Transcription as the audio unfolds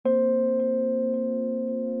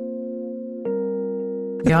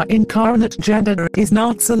The incarnate gender is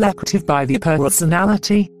not selective by the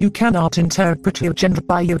personality. You cannot interpret your gender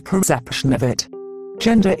by your perception of it.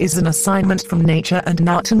 Gender is an assignment from nature and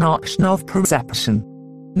not an option of perception.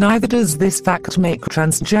 Neither does this fact make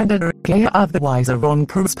transgender gay or otherwise a wrong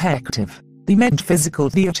perspective. The metaphysical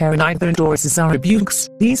theatre neither endorses or rebukes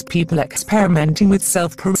these people experimenting with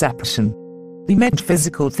self-perception. The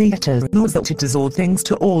metaphysical theatre knows that it is all things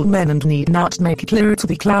to all men and need not make clear to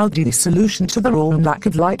the cloudy the solution to their own lack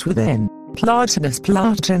of light within. Plotinus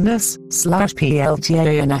Plotinus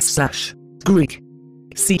 /Plṭaɪnəs Greek.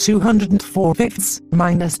 C. 204 fifths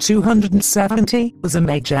minus 270 was a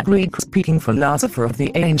major Greek-speaking philosopher of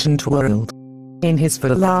the ancient world. In his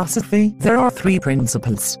philosophy there are three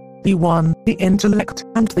principles: the one, the intellect,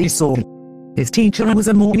 and the soul. His teacher was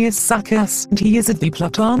Ammonius Saccas, and he is of the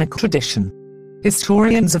Platonic tradition.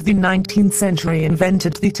 Historians of the 19th century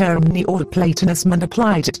invented the term Neoplatonism and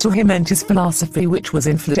applied it to him and his philosophy, which was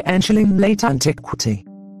influential in late antiquity.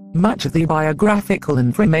 Much of the biographical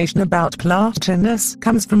information about Plotinus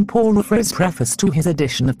comes from Porphyry's preface to his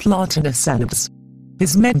edition of Plotinus Annals.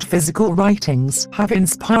 His metaphysical writings have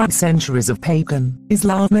inspired centuries of pagan,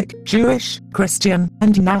 Islamic, Jewish, Christian,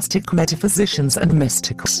 and Gnostic metaphysicians and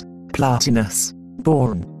mystics. Plotinus,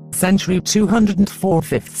 born century 204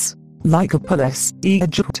 fifths, Lycopolis,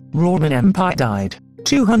 Egypt, Roman Empire, died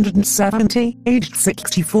 270, aged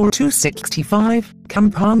 64 to 65,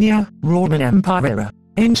 Campania, Roman Empire era.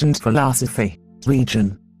 Ancient philosophy,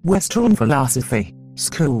 region, Western philosophy,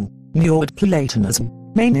 school, Neoplatonism,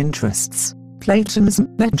 main interests,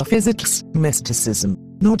 Platonism, metaphysics, mysticism,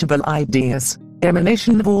 notable ideas,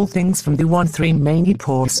 emanation of all things from the one, three main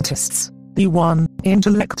hypostases, the one,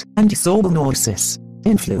 intellect, and soul gnosis,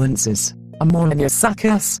 influences, Ammonius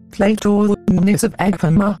Saccas, Plato, Nunnius of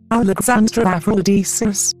Ephemer, Alexander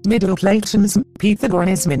Aphrodisius, Middle Platonism,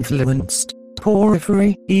 Pythagoreanism influenced,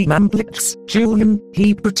 Porphyry, Iamblichus, Julian,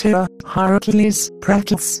 Hipparchus, Heracles,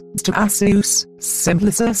 Praxeas, Stoasius,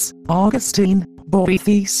 Simplicius, Augustine,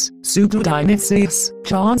 Boethius, Pseudo-Dionysius,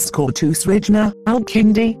 John Scotus Regina,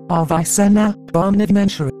 Alkindi, Avicenna,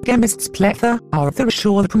 Bonaventure, Chemists Pletha, Arthur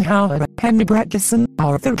Schopenhauer, Henry Bredesen,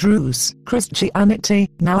 Arthur Drews, Christianity,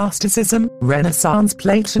 Gnosticism, Renaissance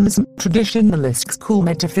Platonism, Traditionalist School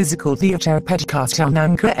Metaphysical Theatre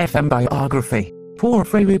Petikostiananka FM Biography.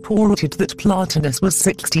 Porphyry reported that Plotinus was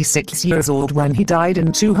 66 years old when he died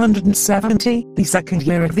in 270, the second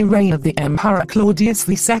year of the reign of the Emperor Claudius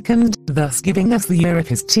II, thus giving us the year of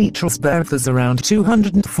his teacher's birth as around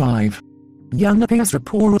 205. Eusebius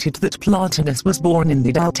reported that Plotinus was born in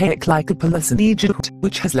the Deltaic Lycopolis in Egypt,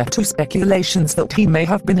 which has led to speculations that he may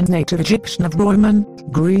have been a native Egyptian of Roman,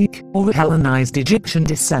 Greek, or Hellenized Egyptian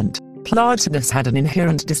descent. Plotinus had an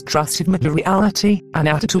inherent distrust of materiality, an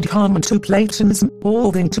attitude common to Platonism,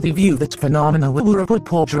 holding to the view that phenomena were a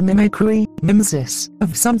purported mimicry, mimesis,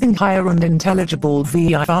 of something higher and intelligible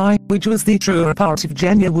vi, which was the truer part of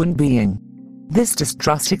genuine being. This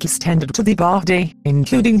distrust extended to the body,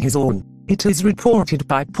 including his own. It is reported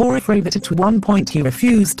by Porphyry that at one point he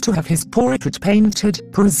refused to have his portrait painted,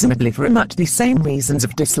 presumably for much the same reasons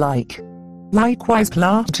of dislike. Likewise,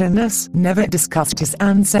 Plotinus never discussed his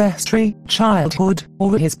ancestry, childhood,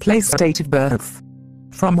 or his place or date of birth.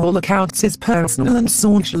 From all accounts, his personal and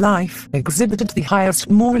social life exhibited the highest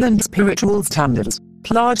moral and spiritual standards.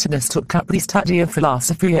 Plotinus took up the study of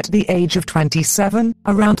philosophy at the age of 27,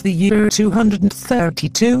 around the year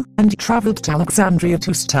 232, and traveled to Alexandria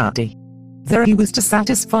to study. There he was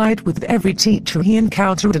dissatisfied with every teacher he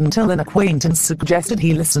encountered until an acquaintance suggested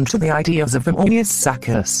he listen to the ideas of Ammonius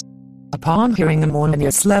Saccas. Upon hearing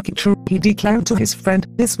Ammonius' lecture, he declared to his friend,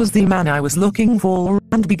 "This was the man I was looking for,"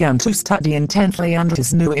 and began to study intently under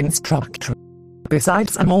his new instructor.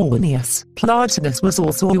 Besides Ammonius, Plotinus was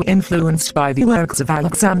also influenced by the works of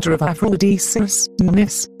Alexander of Aphrodisius,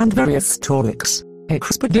 Nunnius, and various Stoics.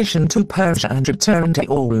 Expedition to Persia and return to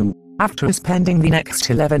Aurum. After spending the next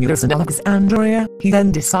 11 years in Alexandria, he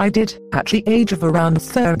then decided, at the age of around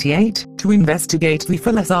 38, to investigate the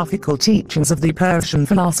philosophical teachings of the Persian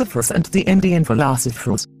philosophers and the Indian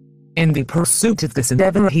philosophers. In the pursuit of this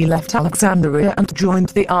endeavor he left Alexandria and joined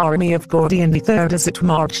the army of Gordian III as it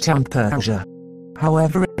marched on Persia.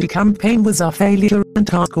 However, the campaign was a failure, and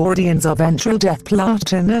on Gordian's eventual death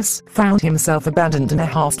Plotinus found himself abandoned in a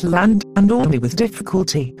hostile land, and only with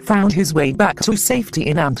difficulty found his way back to safety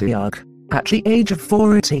in Antioch. At the age of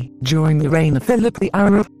 40, during the reign of Philip the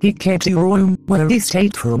Arab, he came to Rome, where he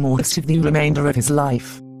stayed for most of the remainder of his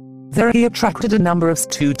life. There he attracted a number of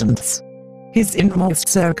students. His innermost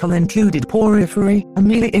circle included Porphyry,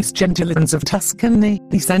 Aemilius Gentilis of Tuscany,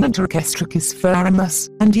 the Senator Castricus Firmus,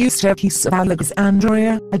 and Eustachius of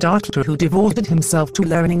Alexandria, a doctor who devoted himself to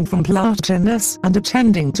learning from Plotinus and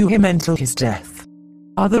attending to him until his death.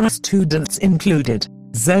 Other students included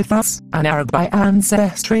Xerxes, an Arab by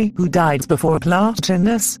ancestry who died before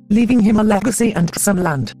Plotinus, leaving him a legacy and some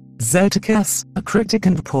land; Xerxes, a critic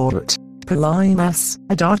and poet; Plotínus,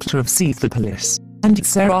 a doctor of Scythopolis; and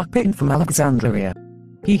Serapion from Alexandria.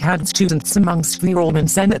 He had students amongst the Roman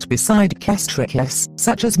Senate beside Castricus,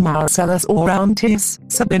 such as Marcellus Orontius,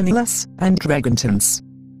 Sabinus, and Regentinus.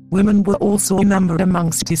 Women were also numbered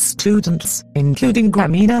amongst his students, including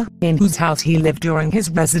Gramina, in whose house he lived during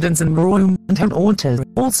his residence in Rome, and her daughter,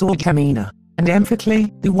 also Gramina, and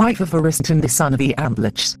Amphicle, the wife of Ariston the son of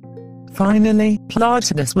Iamblichus. Finally,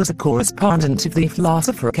 Plotinus was a correspondent of the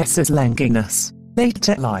philosopher Cassius Longinus,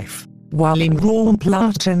 later life. While in Rome,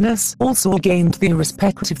 Plotinus also gained the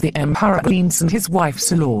respect of the Emperor Gallienus and his wife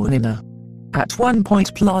Salonina. At one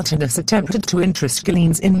point Plotinus attempted to interest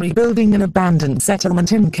Gallienus in rebuilding an abandoned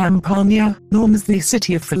settlement in Campania, known as the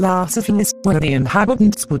City of Philosophers, where the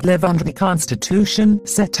inhabitants would live under the constitution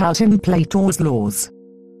set out in Plato's laws.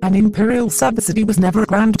 An imperial subsidy was never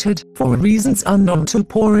granted, for reasons unknown to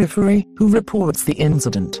Porphyry, who reports the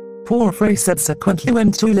incident. Porphyry subsequently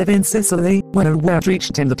went to live in Sicily, where word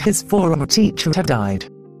reached him that his former teacher had died.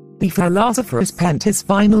 The philosopher spent his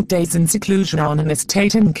final days in seclusion on an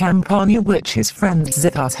estate in Campania which his friend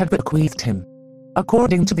Xerxes had bequeathed him.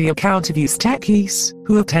 According to the account of Eustachius,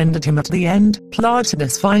 who attended him at the end,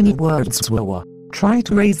 Plotinus' final words were, "Try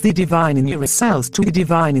to raise the divine in yourselves to the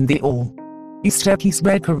divine in the all." Eustachius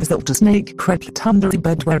read her that a snake crept under the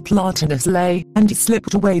bed where Plotinus lay, and he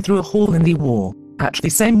slipped away through a hole in the wall. At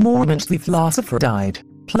the same moment the philosopher died.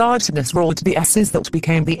 Plotinus wrote the essays that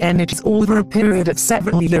became the Enneads over a period of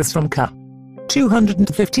several years from ca.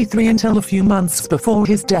 253 until a few months before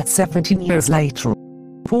his death 17 years later.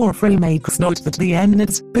 Porphyry makes note that the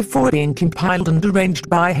Enneads, before being compiled and arranged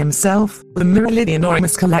by himself, were merely the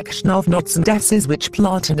enormous collection of notes and essays which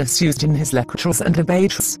Plotinus used in his lectures and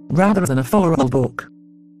debates, rather than a formal book.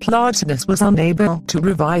 Plotinus was unable to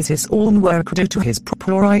revise his own work due to his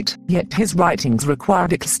propriety, yet his writings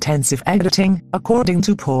required extensive editing, according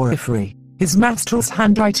to Porphyry. His master's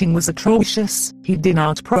handwriting was atrocious, he did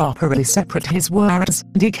not properly separate his words,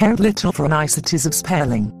 and he cared little for niceties of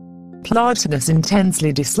spelling. Plotinus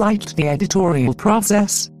intensely disliked the editorial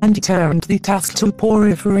process, and turned the task to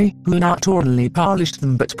Porphyry, who not only polished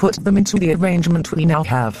them but put them into the arrangement we now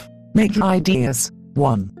have. Major ideas.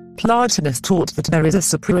 1. Plotinus taught that there is a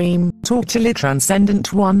supreme, totally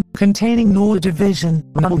transcendent one, containing no division,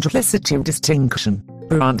 multiplicity or distinction,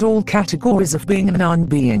 beyond all categories of being and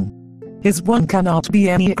non-being. His one cannot be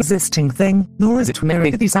any existing thing, nor is it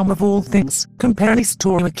merely the sum of all things, compare the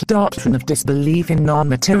Stoic doctrine of disbelief in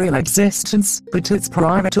non-material existence, but it's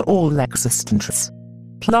prior to all existence.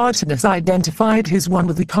 Plotinus identified his one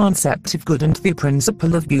with the concept of good and the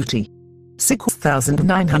principle of beauty.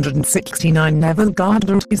 6969 Neville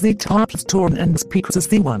Goddard is the top torn and speaks as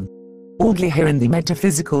the one. Only here in the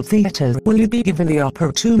metaphysical theatre will you be given the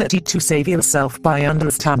opportunity to save yourself by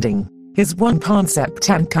understanding his one concept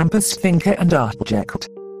encompassed thinker and object.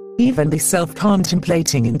 Even the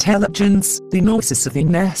self-contemplating intelligence, the gnosis of the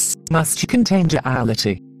ness, must contain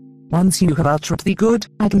duality. Once you have uttered the good,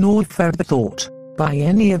 add no further thought. By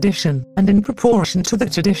any addition, and in proportion to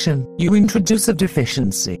that addition, you introduce a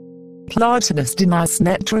deficiency. Plotinus denies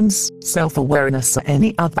netrons, self-awareness or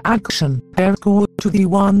any other action, ergo, to the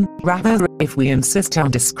one. Rather, if we insist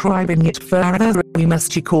on describing it further, we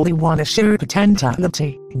must call the one a sheer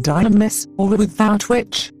potentiality, dynamis, or without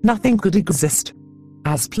which, nothing could exist.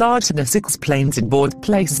 As Plotinus explains in both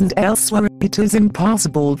places and elsewhere, it is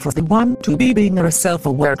impossible for the one to be being or a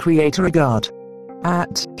self-aware creator or God.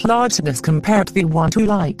 Plotinus compared the one to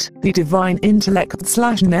light, the divine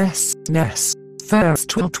intellect/ness. First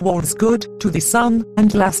towards good, to the sun,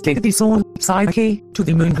 and lastly the soul, psyche, to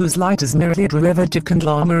the moon whose light is merely a derivative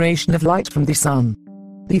conglomeration of light from the sun.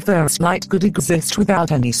 The first light could exist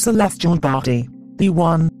without any celestial body. The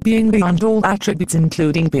one, being beyond all attributes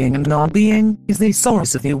including being and non-being, is the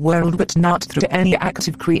source of the world but not through any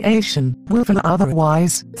active creation, willful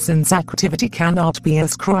otherwise, since activity cannot be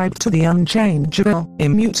ascribed to the unchangeable,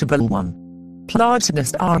 immutable one.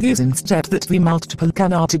 Plotinus argues instead that the multiple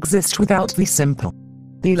cannot exist without the simple.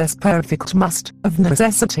 The less perfect must, of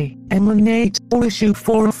necessity, emanate or issue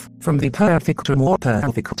forth from the perfect or more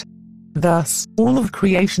perfect. Thus, all of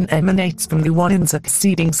creation emanates from the one in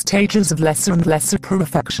succeeding stages of lesser and lesser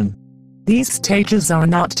perfection. These stages are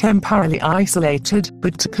not temporally isolated,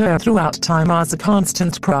 but occur throughout time as a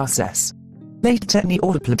constant process. Later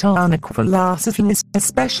Neoplatonic philosophers,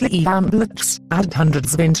 especially Iamblichus, added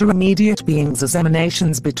hundreds of intermediate beings as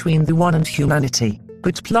emanations between the One and humanity,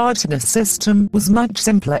 but Plotinus' system was much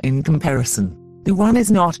simpler in comparison. The One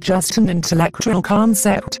is not just an intellectual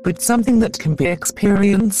concept but something that can be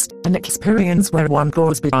experienced, an experience where one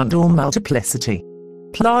goes beyond all multiplicity.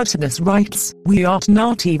 Plotinus writes, "We ought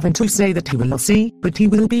not even to say that he will see, but he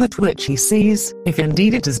will be at which he sees, if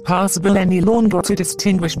indeed it is possible any longer to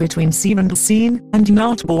distinguish between seen and seen, and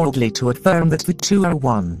not boldly to affirm that the two are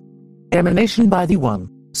one." Emanation by the One.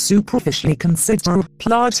 Superficially considered,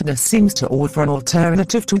 Plotinus seems to offer an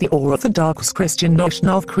alternative to the orthodox Christian notion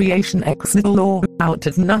of creation ex nihilo, out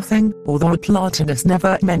of nothing, although Plotinus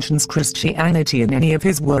never mentions Christianity in any of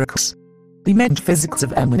his works. The metaphysics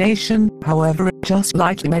of emanation, however, just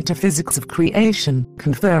like the metaphysics of creation,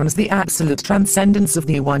 confirms the absolute transcendence of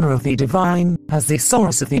the One or of the divine, as the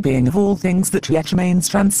source of the being of all things that yet remains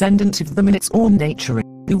transcendent of them in its own nature.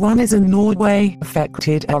 The One is in no way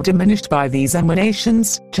affected or diminished by these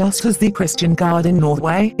emanations, just as the Christian God in no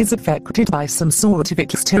way is affected by some sort of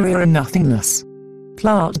exterior nothingness.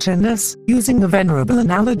 Plotinus, using a venerable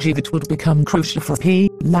analogy that would become crucial for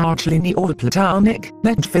largely Neoplatonic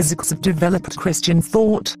metaphysics of developed Christian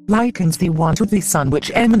thought, likens the One to the sun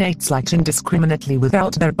which emanates light indiscriminately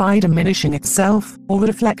without thereby diminishing itself, or a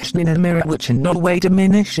reflection in a mirror which in no way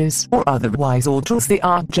diminishes or otherwise alters the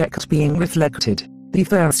object being reflected. The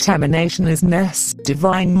first emanation is ness,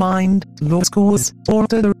 divine mind, logos,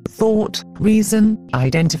 order, thought, reason,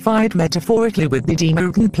 identified metaphorically with the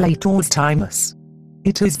demon Plato's Timus.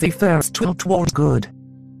 It is the first tool towards good.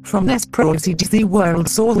 From this proceeds the world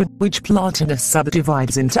soul, which Plotinus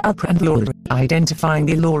subdivides into upper and lower, identifying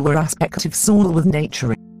the lower aspect of soul with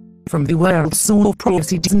nature. From the world soul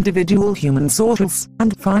proceeds individual human souls,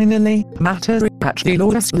 and finally, matter at the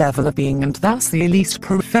lowest level of being and thus the least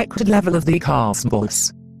perfected level of the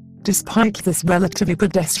cosmos. Despite this relatively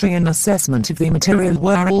pedestrian assessment of the material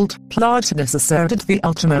world, Plotinus asserted the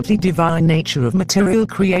ultimately divine nature of material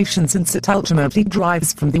creation since it ultimately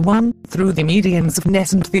derives from the One, through the mediums of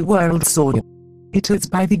ness and the world soul. It is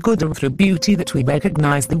by the good or through beauty that we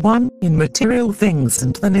recognize the One, in material things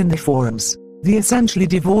and then in the forms. The essentially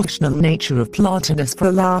devotional nature of Plotinus'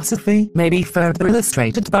 philosophy may be further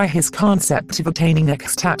illustrated by his concept of attaining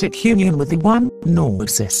ecstatic union with the One,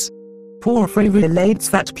 gnosis. Porphyry relates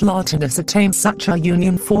that Plotinus attained such a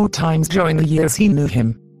union 4 times during the years he knew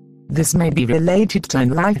him. This may be related to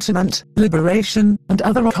enlightenment, liberation, and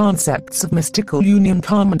other concepts of mystical union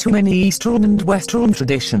common to many Eastern and Western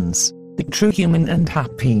traditions. The true human and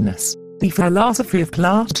happiness. The philosophy of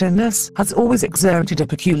Plotinus has always exerted a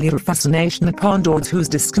peculiar fascination upon those whose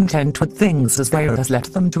discontent with things as they are has led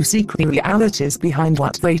them to seek the realities behind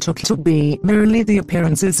what they took to be merely the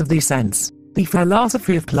appearances of the sense. The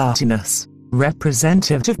philosophy of Plotinus.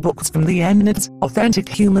 Representative books from the Enneads. Authentic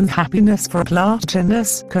human happiness for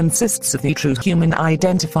Plotinus consists of the true human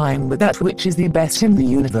identifying with that which is the best in the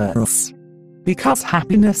universe. Because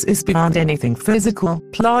happiness is beyond anything physical,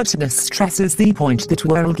 Plotinus stresses the point that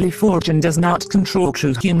worldly fortune does not control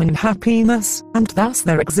true human happiness, and thus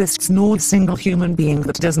there exists no single human being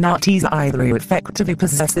that does not either effectively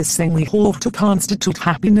possess this thing we hold to constitute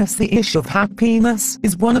happiness. The issue of happiness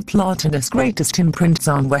is one of Plotinus' greatest imprints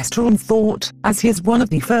on Western thought, as he is one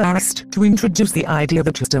of the first to introduce the idea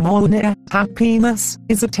that eudaimonia, happiness,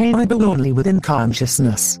 is attainable only within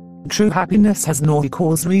consciousness. True happiness has no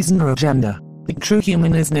cause, reason or agenda. The true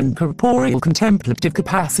human is an incorporeal contemplative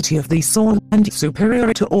capacity of the soul, and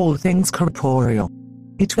superior to all things corporeal.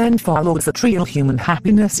 It then follows that real human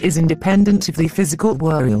happiness is independent of the physical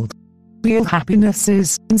world. Real happiness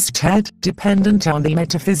is, instead, dependent on the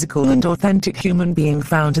metaphysical and authentic human being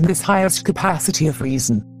found in this highest capacity of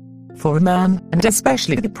reason. For man, and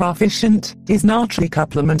especially the proficient, is not a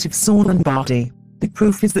couplement of soul and body. The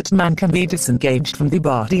proof is that man can be disengaged from the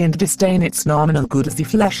body and disdain its nominal good as the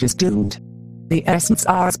flesh is doomed. The essence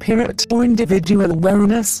or spirit or individual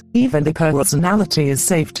awareness, even the personality is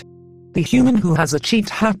saved. The human who has achieved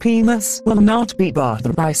happiness will not be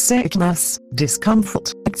bothered by sickness,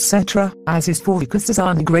 discomfort, etc., as his focus is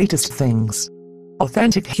on the greatest things.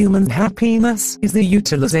 Authentic human happiness is the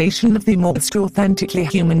utilization of the most authentically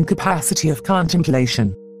human capacity of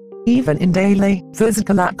contemplation. Even in daily,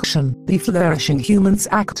 physical action, the flourishing human's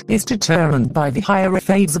act is determined by the higher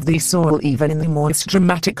phase of the soul. Even in the most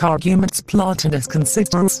dramatic arguments Plotinus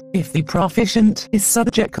considers, if the proficient is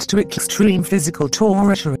subject to extreme physical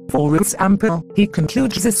torture, for example, he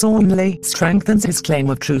concludes this only strengthens his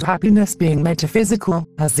claim of true happiness being metaphysical,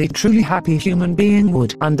 as the truly happy human being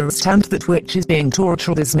would understand that which is being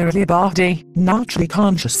tortured is merely body, not the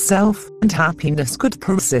conscious self, and happiness could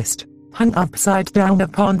persist. hung upside down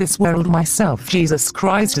upon this world myself. Jesus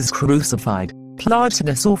Christ is crucified.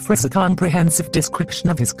 Plotinus offers a comprehensive description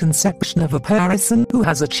of his conception of a person who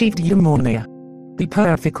has achieved eudaimonia. The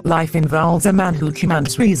perfect life involves a man who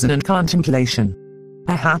commands reason and contemplation.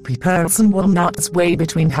 A happy person will not sway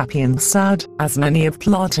between happy and sad, as many of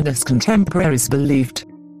Plotinus' contemporaries believed.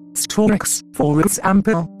 Stoics, for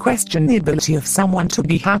example, question the ability of someone to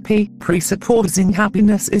be happy, presupposing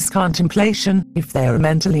happiness is contemplation, if they are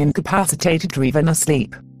mentally incapacitated or even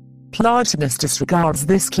asleep. Plotinus disregards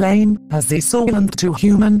this claim, as the soul and the two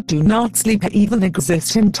human do not sleep or even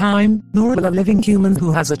exist in time, nor will a living human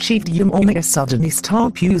who has achieved eudaimonia suddenly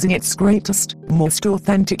stop using its greatest, most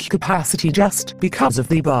authentic capacity just because of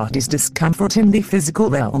the body's discomfort in the physical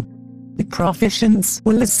realm. The proficient's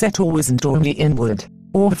will is set always and only inward.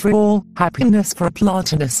 Overall, happiness for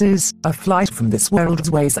Plotinus is a flight from this world's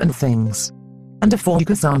ways and things, and a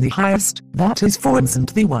focus on the highest, that is forms and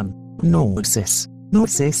the one. Gnosis.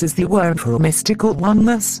 Gnosis is the word for mystical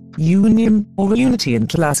oneness, union, or unity in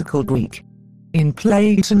classical Greek. In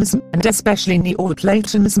Platonism, and especially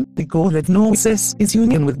Neoplatonism, the goal of gnosis is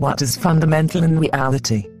union with what is fundamental in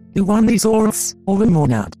reality, the one is oros, or a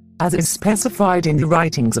monad. As is specified in the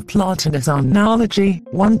writings of Plotinus on knology,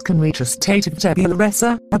 one can reach a state of tabula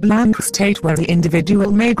rasa, a blank state where the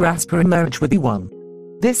individual may grasp or emerge with the one.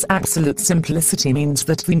 This absolute simplicity means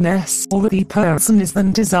that the ness or the person is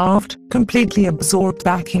then dissolved, completely absorbed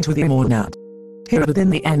back into the monad. Here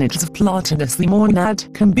within the energies of Plotinus the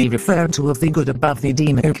monad can be referred to as the good above the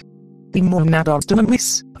demiurge. The monad or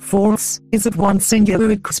dynamis, force, is of one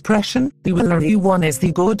singular expression, the will or the one is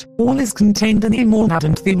the good, all is contained in the monad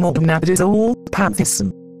and the monad is all,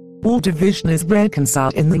 pantheism. All division is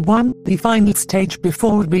reconciled in the one, the final stage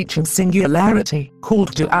before reaching singularity,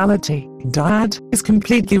 called duality, dyad, is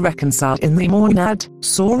completely reconciled in the monad,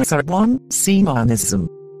 source or one, monism.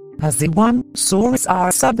 As the one, source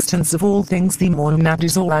or substance of all things the monad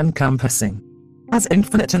is all-encompassing. As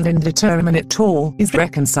infinite and indeterminate all is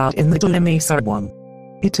reconciled in the dynamis or one.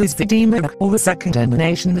 It is the demiurge or a second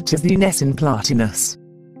emanation that is the ness in Plotinus.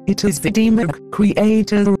 It is the demiurge,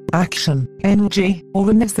 creator, action, energy, or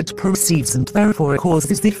a ness that perceives and therefore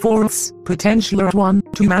causes the force, potential or one,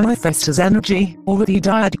 to manifest as energy, or the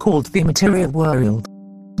dyad called the material world.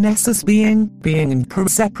 Ness is being in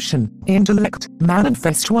perception, intellect,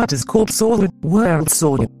 manifest what is called soul, world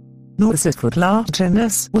soul. Gnosis for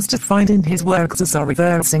Plotinus was defined in his works as a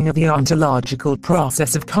reversing of the ontological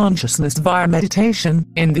process of consciousness via meditation,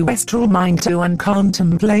 in the astral mind to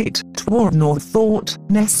uncontemplate, toward no thought,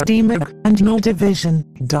 ness demiurge, and no division,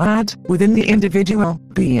 dyad, within the individual,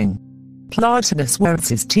 being. Plotinus works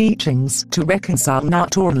his teachings to reconcile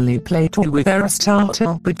not only Plato with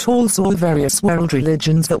Aristotle but also various world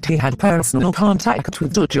religions that he had personal contact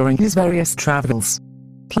with during his various travels.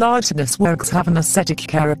 Plotinus' works have an ascetic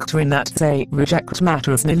character in that they reject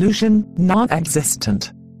matter as an illusion,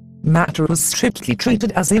 non-existent. Matter was strictly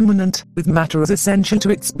treated as immanent, with matter as essential to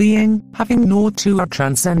its being, having no true or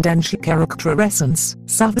transcendental character or essence,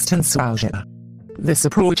 substantiality. This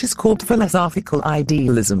approach is called philosophical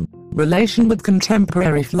idealism, relation with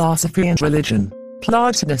contemporary philosophy and religion.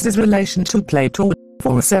 Plotinus' relation to Plato.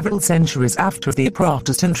 For several centuries after the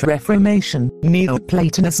Protestant Reformation,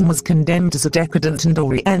 Neoplatonism was condemned as a decadent and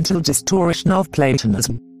oriental distortion of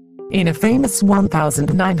Platonism. In a famous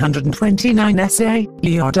 1929 essay,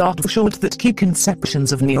 Leonardo showed that key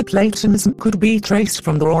conceptions of Neoplatonism could be traced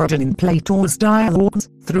from their origin in Plato's dialogues,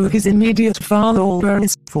 through his immediate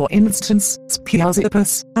followers, for instance,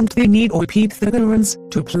 Speusippus, and the Neopythagoreans,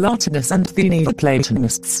 to Plotinus and the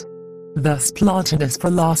Neoplatonists. Thus Plotinus'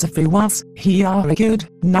 philosophy was, he argued,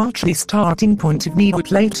 not the starting point of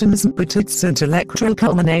Neoplatonism but its intellectual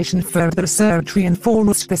culmination. Further research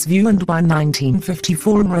reinforced this view, and by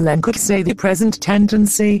 1954 Merlin could say the present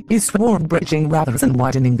tendency is toward bridging rather than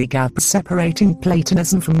widening the gap separating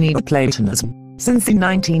Platonism from Neoplatonism. Since the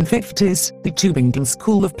 1950s, the Tübingen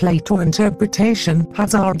school of Plato interpretation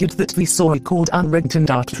has argued that the so-called unwritten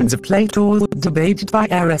doctrines of Plato, debated by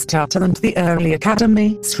Aristotle and the early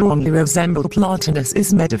academy, strongly resemble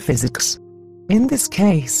Plotinus' metaphysics. In this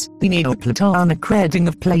case, the Neoplatonic reading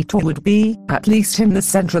of Plato would be, at least in the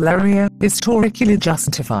central area, historically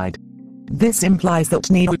justified. This implies that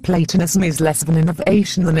Neoplatonism is less of an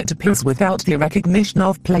innovation than it appears without the recognition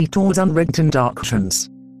of Plato's unwritten doctrines.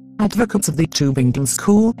 Advocates of the Tübingen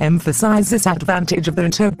school emphasize this advantage of their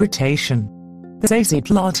interpretation. They see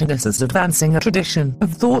Plotinus as advancing a tradition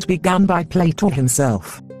of thought begun by Plato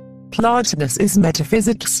himself. Plotinus'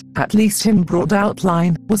 metaphysics, at least in broad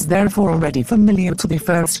outline, was therefore already familiar to the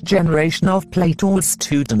first generation of Plato's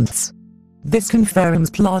students. This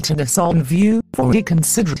confirms Plotinus' own view, for he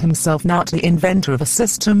considered himself not the inventor of a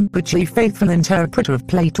system but a faithful interpreter of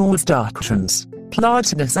Plato's doctrines.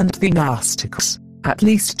 Plotinus and the Gnostics. At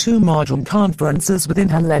least 2 modern conferences within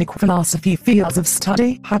Hellenic philosophy fields of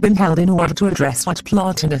study have been held in order to address what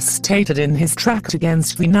Plotinus stated in his tract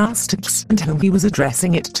against the Gnostics and whom he was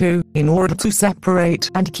addressing it to, in order to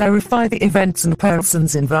separate and clarify the events and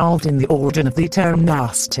persons involved in the origin of the term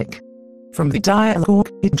Gnostic. From the dialogue,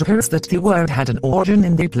 it appears that the word had an origin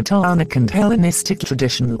in the Platonic and Hellenistic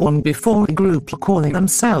tradition long before a group calling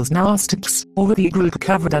themselves Gnostics, or the group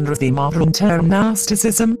covered under the modern term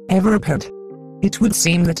Gnosticism, ever appeared. It would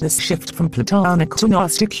seem that this shift from Platonic to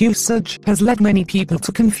Gnostic usage has led many people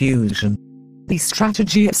to confusion. The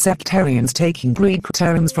strategy of sectarians taking Greek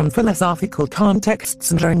terms from philosophical contexts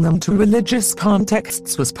and turning them to religious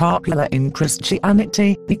contexts was popular in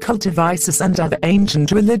Christianity, the cult of Isis and other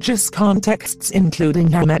ancient religious contexts including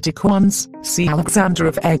Hermetic ones. See Alexander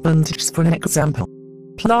of Ephesus for an example.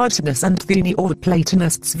 Plotinus and the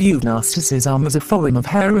Neo-Platonists viewed Gnosticism as a form of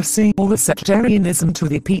heresy or sectarianism to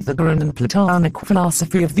the Pythagorean and Platonic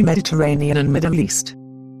philosophy of the Mediterranean and Middle East.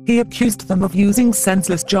 He accused them of using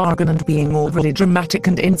senseless jargon and being overly dramatic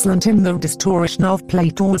and insolent in their distortion of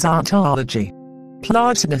Plato's ontology.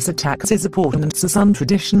 Plotinus attacks his opponents as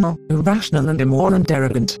untraditional, irrational and immoral and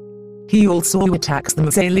arrogant. He also attacks them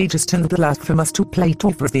as elitist and blasphemous to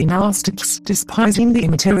Plato for the Gnostics, despising the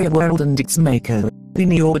immaterial world and its maker. The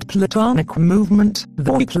Neo-Platonic movement,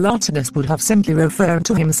 though Plotinus would have simply referred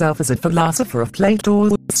to himself as a philosopher of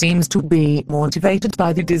Plato, seems to be motivated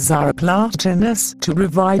by the desire of Plotinus to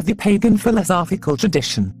revive the pagan philosophical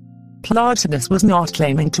tradition. Plotinus was not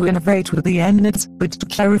claiming to innovate with the Enneads, but to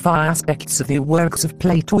clarify aspects of the works of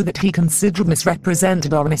Plato that he considered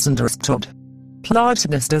misrepresented or misunderstood.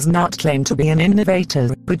 Plotinus does not claim to be an innovator,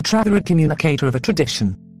 but rather a communicator of a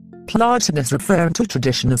tradition. Plotinus referred to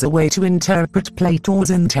tradition as a way to interpret Plato's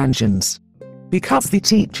intentions. Because the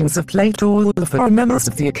teachings of Plato were for members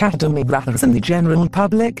of the academy rather than the general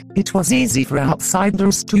public, it was easy for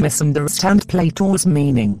outsiders to misunderstand Plato's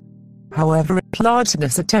meaning. However,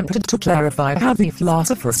 Plotinus attempted to clarify how the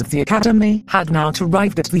philosophers of the academy had not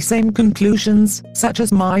arrived at the same conclusions, such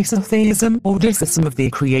as misotheism or deism of the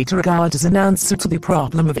creator god as an answer to the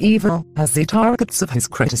problem of evil, as the targets of his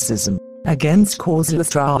criticism. Against causal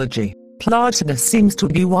astrology. Plotinus seems to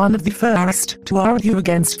be one of the first to argue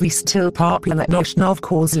against the still popular notion of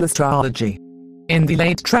causal astrology. In the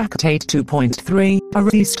late Tractate 2.3, Are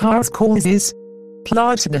the stars causes?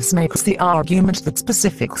 Plotinus makes the argument that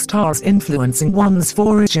specific stars influencing one's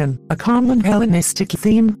origin, a common Hellenistic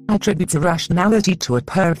theme, attributes irrationality to a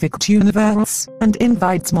perfect universe, and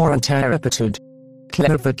invites moral turpitude.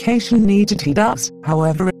 Clarification needed. He does,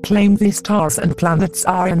 however, claim the stars and planets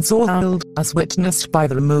are ensouled, as witnessed by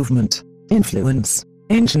their movement, influence,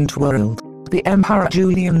 ancient world. The Emperor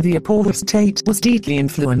Julian the Apostate was deeply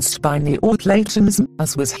influenced by Neoplatonism,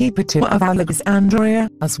 as was Hypatia of Alexandria,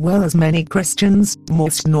 as well as many Christians,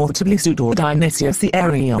 most notably Pseudo-Dionysius the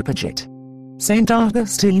Areopagite. St.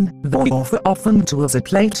 Augustine, though often to as a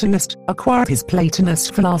Platonist, acquired his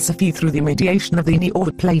Platonist philosophy through the mediation of the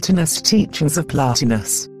Neo-Platonist teachings of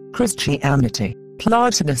Plotinus. Christianity.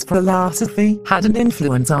 Plotinus philosophy had an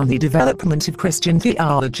influence on the development of Christian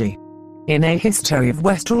theology. In A History of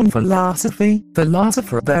Western Philosophy,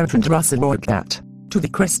 philosopher Bertrand Russell wrote that, to the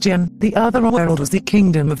Christian, the other world was the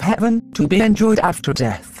kingdom of heaven, to be enjoyed after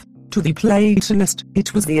death. To the Platonist,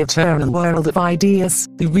 it was the eternal world of ideas,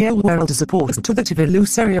 the real world as opposed to that of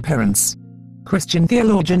illusory appearance. Christian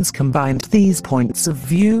theologians combined these points of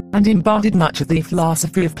view, and embodied much of the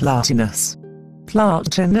philosophy of Plotinus.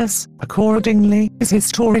 Plotinus, accordingly, is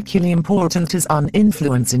historically important as an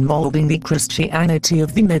influence in molding the Christianity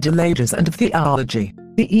of the Middle Ages and of theology.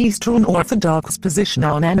 The Eastern Orthodox position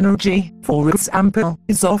on energy, for example,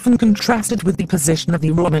 is often contrasted with the position of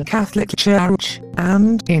the Roman Catholic Church,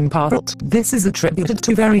 and, in part, this is attributed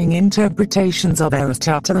to varying interpretations of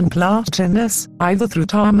Aristotle and Plotinus, either through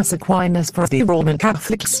Thomas Aquinas for the Roman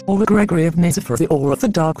Catholics or Gregory of Nyssa for the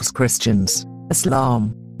Orthodox Christians.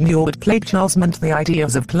 Islam. Neo-Platonism and the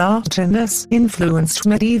ideas of Plotinus influenced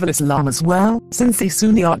medieval Islam as well, since the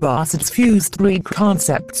Sunni Abbasids fused Greek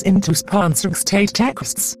concepts into sponsored state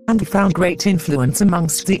texts, and found great influence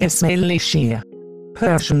amongst the Ismaili Shia.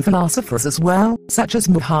 Persian philosophers as well, such as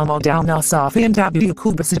Muhammad al-Nasafi and Abu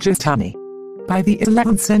Yaqub as-Sijistani. By the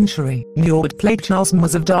 11th century, Neo-Platonism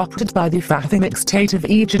was adopted by the Fatimid state of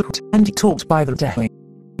Egypt, and taught by the Delhi.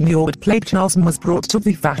 Neo-Platonism was brought to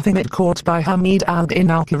the Fatimid court by Hamid al-Din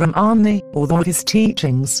al-Kiramani, although his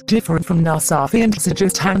teachings differed from Nasafi and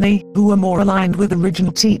Sijistani, who were more aligned with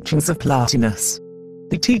original teachings of Plotinus.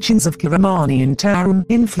 The teachings of Kiramani in Tehran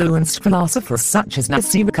influenced philosophers such as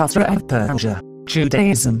Nasir-Khusrau of Persia.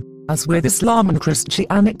 Judaism, as with Islam and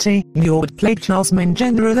Christianity, Neoplatonism in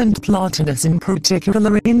general and Plotinus in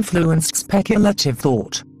particular influenced speculative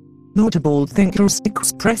thought. Notable thinkers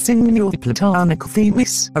expressing Neoplatonic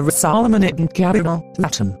themes are Solomon ibn Cairo,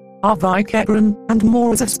 Latin, Avicenna, and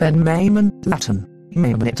Moses ben Maimon, Latin,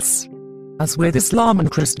 Maimonides. As with Islam and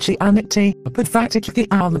Christianity, apophatic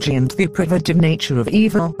theology and the privative nature of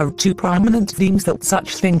evil are two prominent themes that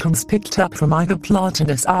such thinkers picked up from either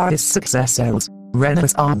Plotinus or his successors.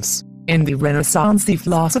 Renaissance. In the Renaissance, the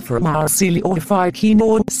philosopher Marsilio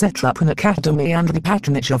Ficino set up an academy under the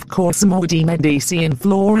patronage of Cosimo de' Medici in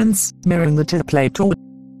Florence, mirroring that of Plato.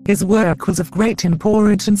 His work was of great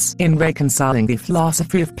importance in reconciling the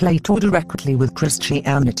philosophy of Plato directly with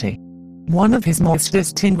Christianity. One of his most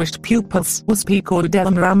distinguished pupils was Pico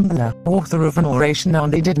della Mirandola, author of an oration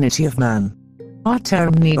on the dignity of man. Our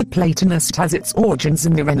term Neoplatonist has its origins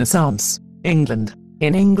in the Renaissance, England.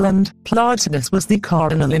 In England, Plotinus was the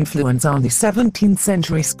cardinal influence on the 17th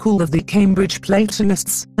century school of the Cambridge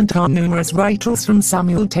Platonists, and on numerous writers from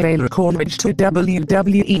Samuel Taylor Coleridge to W.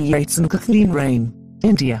 E. Yeats and Kathleen Raine.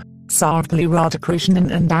 India. Sarvapalli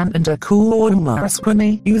Radhakrishnan and Ananda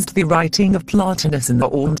Kumaraswamy used the writing of Plotinus in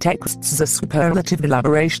their own texts as a superlative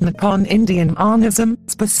elaboration upon Indian monism,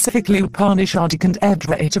 specifically Upanishadic and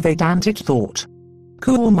Advaita Vedantic thought.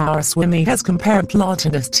 Kumaraswamy has compared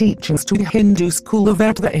Plotinus' teachings to the Hindu school of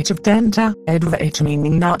Advaita Vedanta, Advaita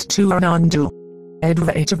meaning not to or non-dual.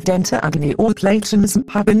 Advaita Vedanta and Neoplatonism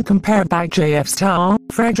have been compared by J.F. Stahl,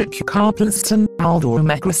 Frederick Copleston, Aldo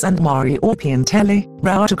Macris and Mario Piantelli,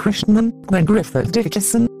 Radhakrishnan, Gwen Griffith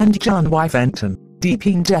Dickinson, and John Y. Fenton. Deep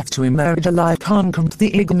in death to emerge alive conquered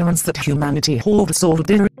the ignorance that humanity holds all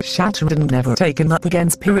dear, shattered and never taken up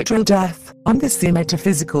against spiritual death. On this the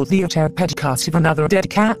metaphysical theatre pedicast of another dead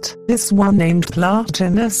cat, this one named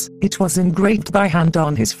Plotinus, it was engraved by hand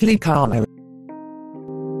on his flea collar.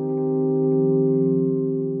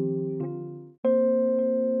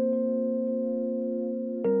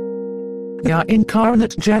 The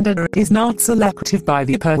incarnate gender is not selective by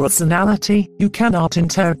the personality. You cannot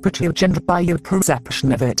interpret your gender by your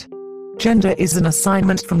perception of it. Gender is an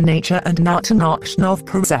assignment from nature and not an option of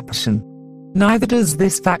perception. Neither does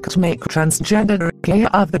this fact make transgender, gay or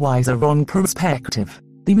otherwise a wrong perspective.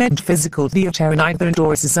 The metaphysical theatre neither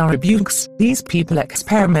endorses or rebukes these people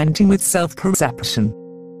experimenting with self-perception.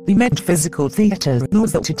 The metaphysical theatre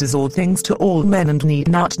knows that it is all things to all men and need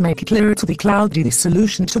not make clear to the cloudy the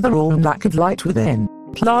solution to their own lack of light within.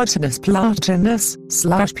 Plotinus Plotinus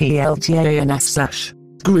 /plṭaɪnəs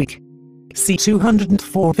Greek. c.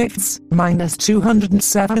 204 minus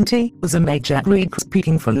 270 was a major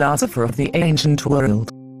Greek-speaking philosopher of the ancient world.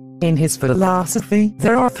 In his philosophy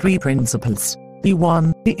there are three principles: the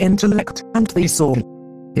one, the intellect, and the soul.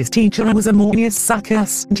 His teacher was Ammonius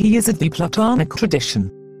Saccas, and he is of the Platonic tradition.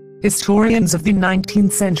 Historians of the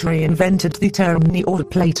 19th century invented the term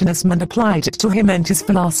Neoplatonism and applied it to him and his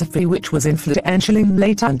philosophy, which was influential in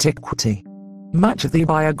late antiquity. Much of the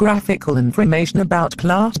biographical information about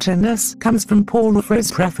Plotinus comes from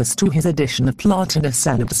Porphyry's preface to his edition of Plotinus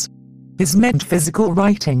Annals. His metaphysical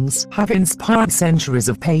writings have inspired centuries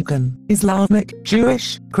of pagan, Islamic,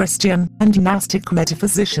 Jewish, Christian, and Gnostic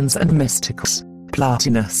metaphysicians and mystics.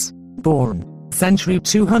 Plotinus, born century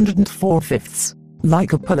 204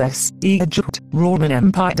 Lycopolis, Egypt, Roman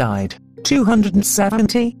Empire, died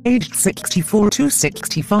 270, aged 64 to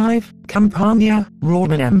 65, Campania,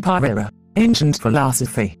 Roman Empire era. Ancient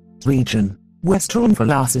philosophy, region, Western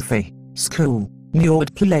philosophy, school,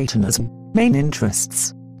 Neoplatonism, main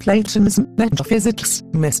interests, Platonism, metaphysics,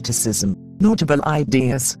 mysticism, notable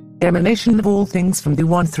ideas, emanation of all things from the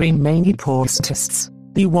one, three main hypostases,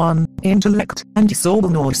 the one, intellect, and soul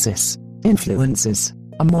gnosis, influences.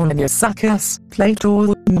 Ammonius Saccas,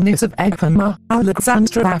 Plato, Nunnius of Epona,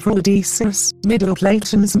 Alexander Aphrodisius, Middle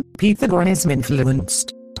Platonism, Pythagoreanism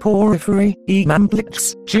influenced. Porphyry,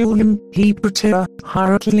 Iamblichus, Julian, Hipparchus,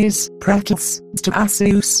 Heracles, Praetus,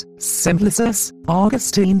 Stasius, Simplicius,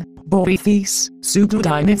 Augustine, Boethius,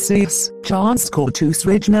 Pseudo-Dionysius, John Scotus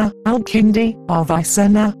Regina, Alkindi,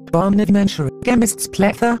 Avicenna, Bonaventure, Chemists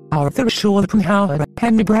Pletha, Arthur Schopenhauer,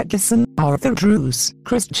 Henry Bredesen, Arthur Drews,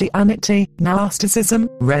 Christianity, Gnosticism,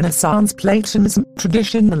 Renaissance Platonism,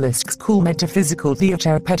 Traditionalist School Metaphysical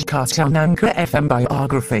Theatre Pedicast Ananka FM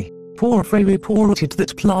Biography. Porphyry reported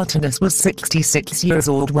that Plotinus was 66 years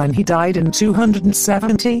old when he died in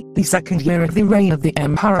 270, the second year of the reign of the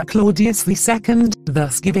Emperor Claudius II,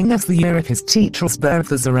 thus giving us the year of his teacher's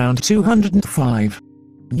birth as around 205.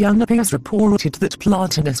 Eunapius reported that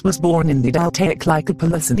Plotinus was born in the Deltaic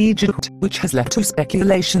Lycopolis in Egypt, which has led to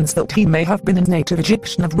speculations that he may have been a native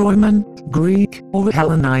Egyptian of Roman, Greek, or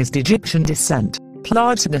Hellenized Egyptian descent.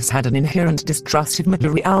 Plotinus had an inherent distrust of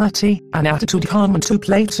materiality, an attitude common to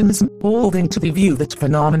Platonism, holding to the view that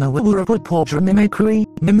phenomena were a purported mimicry,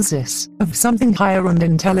 mimesis, of something higher and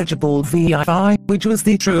intelligible vi, which was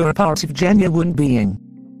the truer part of genuine being.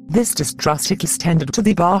 This distrust extended to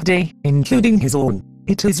the body, including his own.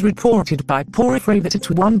 It is reported by Porphyry that at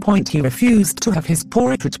one point he refused to have his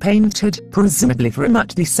portrait painted, presumably for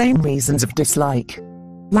much the same reasons of dislike.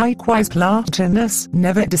 Likewise, Plotinus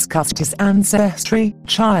never discussed his ancestry,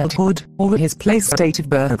 childhood, or his place or date of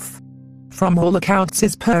birth. From all accounts,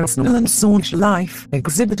 his personal and social life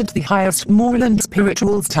exhibited the highest moral and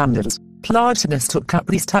spiritual standards. Plotinus took up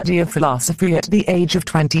the study of philosophy at the age of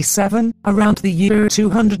 27, around the year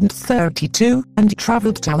 232, and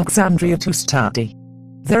traveled to Alexandria to study.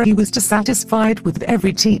 There he was dissatisfied with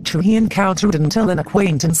every teacher he encountered until an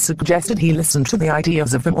acquaintance suggested he listen to the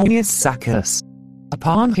ideas of Ammonius Saccas.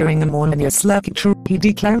 Upon hearing Ammonius' lecture, he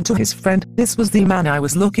declared to his friend, "This was the man I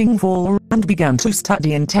was looking for," and began to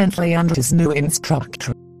study intently under his new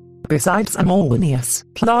instructor. Besides Ammonius,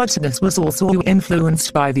 Plotinus was also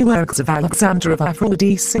influenced by the works of Alexander of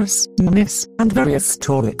Aphrodisias, Nis, and various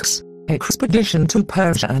Stoics. Expedition to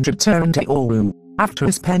Persia and return to Aurum.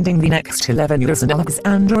 After spending the next 11 years in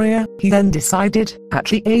Alexandria, he then decided, at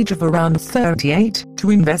the age of around 38,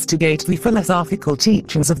 to investigate the philosophical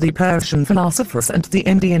teachings of the Persian philosophers and the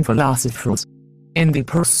Indian philosophers. In the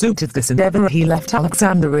pursuit of this endeavor he left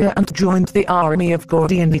Alexandria and joined the army of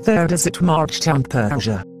Gordian III as it marched on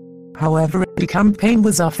Persia. However, the campaign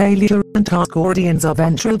was a failure, and on Gordian's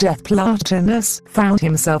eventual death Plotinus found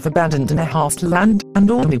himself abandoned in a hostile land, and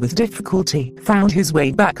only with difficulty found his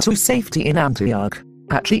way back to safety in Antioch.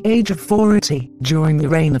 At the age of 40, during the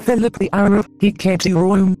reign of Philip the Arab, he came to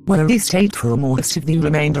Rome, where he stayed for most of the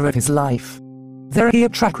remainder of his life. There he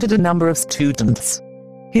attracted a number of students.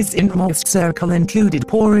 His innermost circle included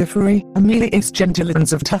Porphyry, Aemilius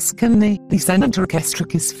Gentilis of Tuscany, the senator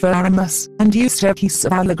Castricus Firmus, and Eustachius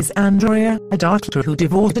of Alexandria, a doctor who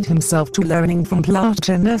devoted himself to learning from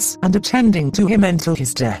Plotinus and attending to him until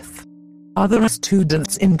his death. Other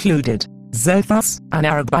students included Zethus, an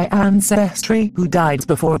Arab by ancestry who died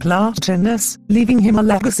before Plotinus, leaving him a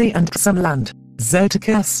legacy and some land;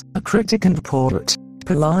 Zeticus, a critic and poet;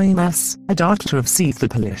 Plotínus, a doctor of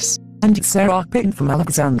Scythopolis; and Serapion from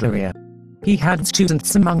Alexandria. He had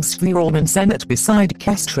students amongst the Roman Senate beside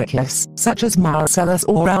Castricus, such as Marcellus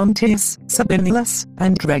Orontius, Sabinus,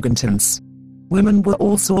 and Regentinus. Women were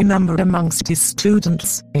also numbered amongst his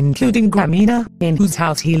students, including Gramina, in whose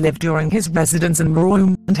house he lived during his residence in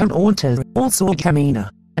Rome, and her daughter, also Camina,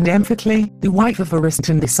 and Amphicle, the wife of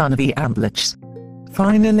Ariston the son of Iamblichus.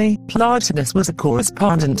 Finally, Plotinus was a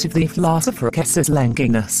correspondent of the philosopher Cassius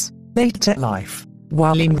Longinus. Later life.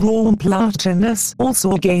 While in Rome, Plotinus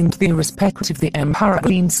also gained the respect of the Emperor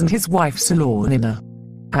Galenes and his wife Salonina.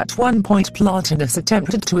 At one point Plotinus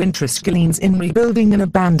attempted to interest Galenes in rebuilding an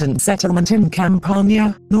abandoned settlement in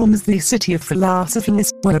Campania, known as the City of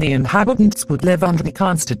Philosophies, where the inhabitants would live under the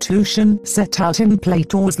constitution set out in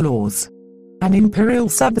Plato's laws. An imperial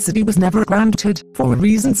subsidy was never granted, for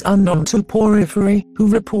reasons unknown to Porphyry, who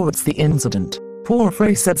reports the incident.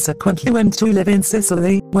 Porphyry subsequently went to live in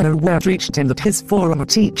Sicily, where word reached him that his former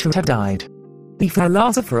teacher had died. The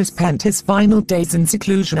philosopher spent his final days in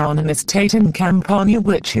seclusion on an estate in Campania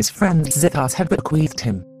which his friend Zethus had bequeathed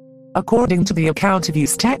him. According to the account of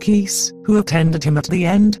Eustachius, who attended him at the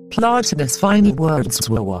end, Plotinus' final words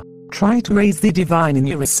were, "Try to raise the divine in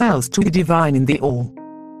yourselves to the divine in the all."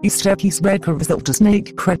 Eustachius records that a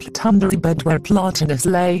snake crept under the bed where Plotinus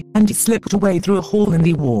lay, and he slipped away through a hole in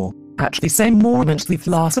the wall. At the same moment the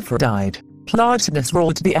philosopher died. Plotinus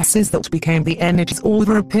wrote the essays that became the Enneads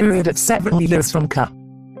over a period of several years from ca.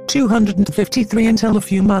 253 until a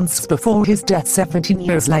few months before his death 17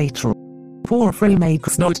 years later. Porphyry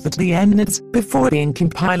makes note that the Enneads, before being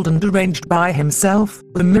compiled and arranged by himself,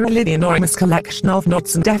 were merely the enormous collection of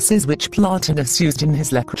notes and essays which Plotinus used in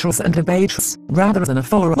his lectures and debates, rather than a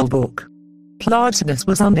formal book. Plotinus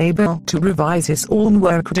was unable to revise his own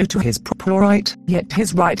work due to his propriety, yet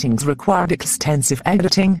his writings required extensive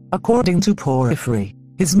editing, according to Porphyry.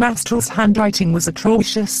 His master's handwriting was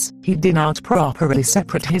atrocious, he did not properly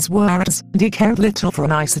separate his words, and he cared little for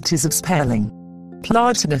niceties of spelling.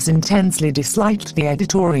 Plotinus intensely disliked the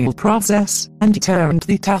editorial process, and turned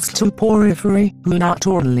the task to Porphyry, who not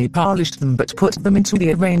only polished them but put them into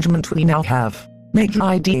the arrangement we now have. Major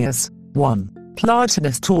ideas. 1.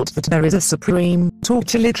 Plotinus taught that there is a supreme,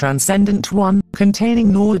 totally transcendent one,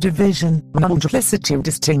 containing no division, multiplicity or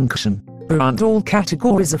distinction, beyond all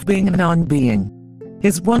categories of being and non-being.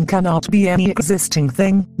 His one cannot be any existing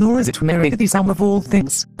thing, nor is it merely the sum of all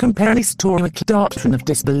things, compare the Stoic doctrine of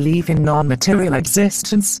disbelief in non-material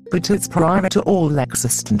existence, but it's prior to all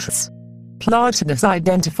existence. Plotinus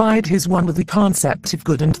identified his one with the concept of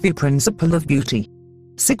good and the principle of beauty.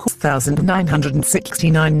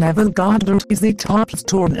 6969 Neville Goddard is the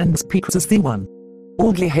Plotínus speaks as the one.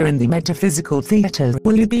 Only here in the metaphysical theatre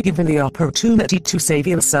will you be given the opportunity to save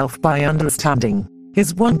yourself by understanding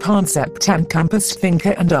his one concept encompassed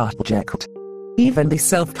thinker and object. Even the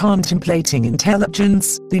self-contemplating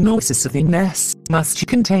intelligence, the gnosis of the ness, must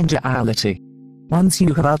contain duality. Once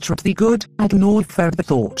you have uttered the good, add no further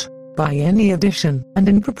thought. By any addition, and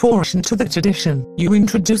in proportion to that addition, you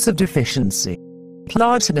introduce a deficiency.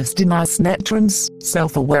 Plotinus denies netrons,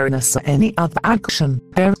 self-awareness or any other action,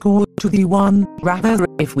 ergo, to the one. Rather,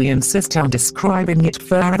 if we insist on describing it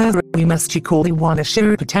further, we must call the one a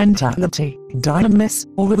sheer potentiality, dynamis,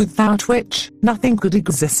 or without which, nothing could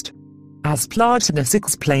exist. As Plotinus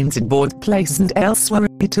explains in both places and elsewhere,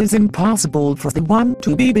 it is impossible for the one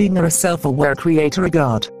to be being or a self-aware creator or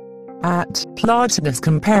God. Plotinus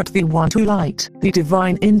compared the one to light, the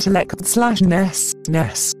divine intellect/ness.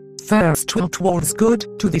 First towards good,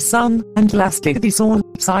 to the sun, and lastly the soul,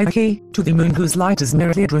 psyche, to the moon whose light is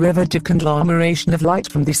merely a derivative conglomeration of light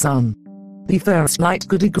from the sun. The first light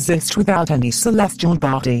could exist without any celestial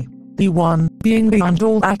body. The one, being beyond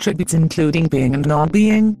all attributes including being and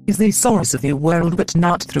non-being, is the source of the world but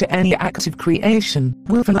not through any active creation,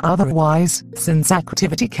 willful otherwise, since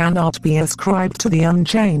activity cannot be ascribed to the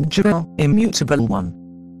unchangeable, immutable one.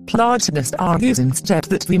 Plotinus argues instead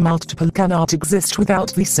that the multiple cannot exist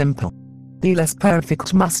without the simple. The less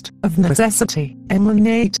perfect must, of necessity,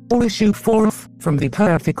 emanate, or issue forth, from the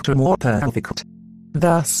perfect or more perfect.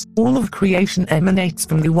 Thus, all of creation emanates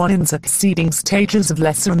from the one in succeeding stages of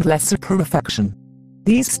lesser and lesser perfection.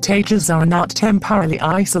 These stages are not temporally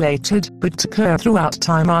isolated, but occur throughout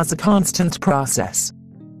time as a constant process.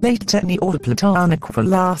 Later Neoplatonic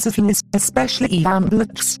philosophies, especially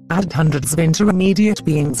Iamblichus, add hundreds of intermediate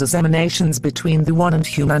beings as emanations between the one and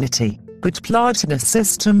humanity, but Plotinus'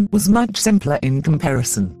 system was much simpler in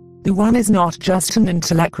comparison. The one is not just an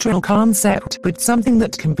intellectual concept but something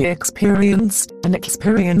that can be experienced, an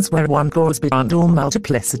experience where one goes beyond all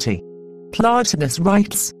multiplicity. Plotinus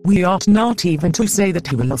writes, we ought not even to say that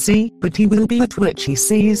he will see, but he will be at which he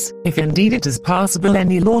sees, if indeed it is possible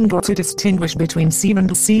any longer to distinguish between seen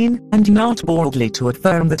and seen, and not boldly to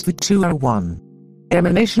affirm that the two are one.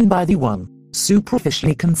 Emanation by the one.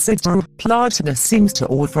 Superficially considered, Plotinus seems to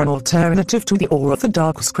offer an alternative to the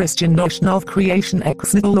orthodox Christian notion of creation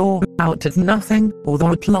ex nihilo, out of nothing,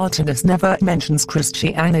 although Plotinus never mentions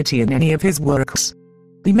Christianity in any of his works.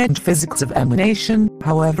 The metaphysics of emanation,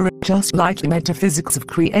 however, just like the metaphysics of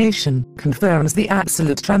creation, confirms the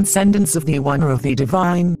absolute transcendence of the one or of the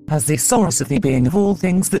divine, as the source of the being of all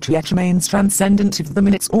things that yet remains transcendent of them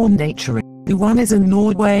in its own nature. The one is in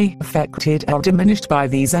no way affected or diminished by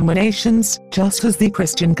these emanations, just as the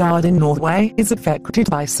Christian God in no way is affected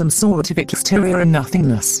by some sort of exterior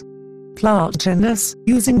nothingness. Plotinus,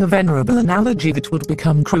 using a venerable analogy that would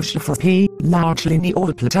become crucial for largely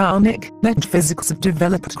Neoplatonic metaphysics of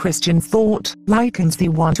developed Christian thought, likens the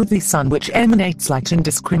one to the sun which emanates light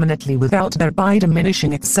indiscriminately without thereby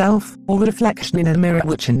diminishing itself, or a reflection in a mirror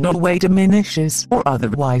which in no way diminishes or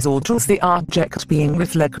otherwise alters the object being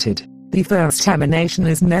reflected. The first emanation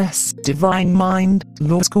is ness, divine mind,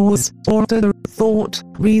 logos, order, thought,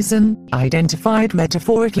 reason, identified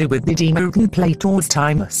metaphorically with the demurgon Plato's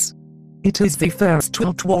Timus. It is the first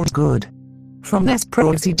will towards good. From this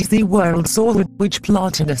proceeds the world soul, which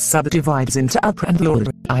Plotinus subdivides into upper and lower,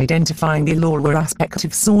 identifying the lower aspect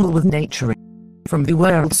of soul with nature. From the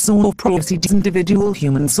world soul proceeds individual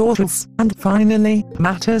human souls, and finally,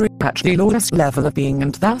 matter at the lowest level of being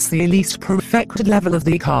and thus the least perfected level of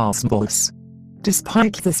the cosmos.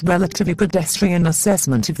 Despite this relatively pedestrian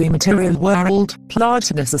assessment of the material world,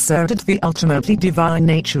 Plotinus asserted the ultimately divine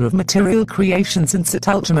nature of material creation since it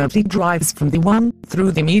ultimately derives from the one,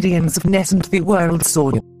 through the mediums of ness and the world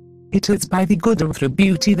soul. It is by the good or through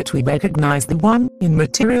beauty that we recognize the one, in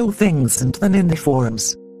material things and then in the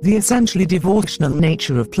forms. The essentially devotional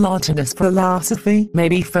nature of Plotinus' philosophy may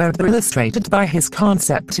be further illustrated by his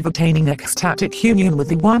concept of attaining ecstatic union with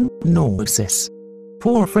the one, gnosis.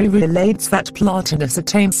 Porphyry relates that Plotinus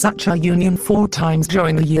attained such a union 4 times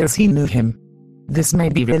during the years he knew him. This may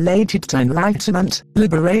be related to enlightenment,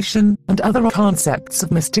 liberation, and other concepts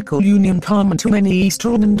of mystical union common to many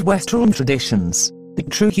Eastern and Western traditions, the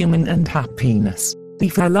true human and happiness. The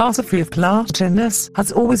philosophy of Plotinus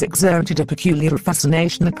has always exerted a peculiar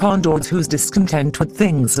fascination upon those whose discontent with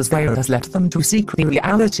things as they are has led them to seek the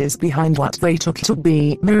realities behind what they took to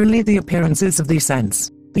be merely the appearances of the sense.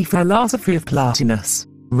 The philosophy of Plotinus,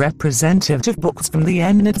 representative books from the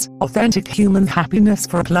Aeneid, authentic human happiness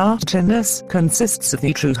for Plotinus consists of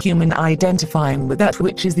the true human identifying with that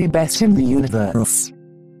which is the best in the universe.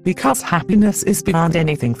 Because happiness is beyond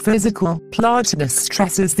anything physical, Plotinus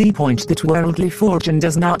stresses the point that worldly fortune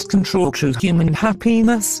does not control true human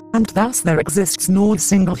happiness, and thus there exists no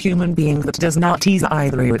single human being that does not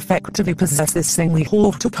either effectively possess this thing we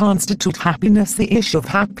hold to constitute happiness. The issue of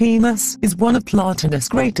happiness is one of Plotinus'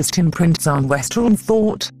 greatest imprints on Western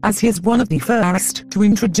thought, as he is one of the first to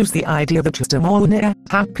introduce the idea that eudaimonia,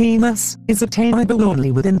 happiness, is attainable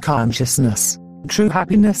only within consciousness. True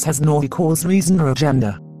happiness has no cause, reason or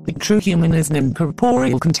agenda. The true human is an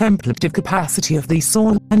incorporeal contemplative capacity of the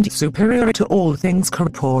soul, and superior to all things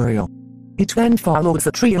corporeal. It then follows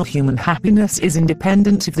that real human happiness is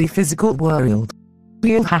independent of the physical world.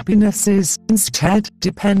 Real happiness is, instead,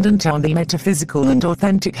 dependent on the metaphysical and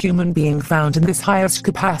authentic human being found in this highest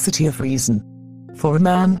capacity of reason. For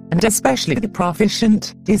man, and especially the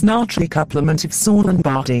proficient, is not a couplement of soul and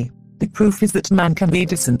body. The proof is that man can be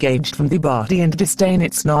disengaged from the body and disdain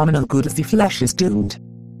its nominal good as the flesh is doomed.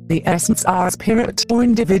 The essence are spirit or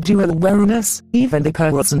individual awareness, even the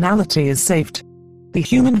personality is saved. The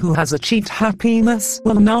human who has achieved happiness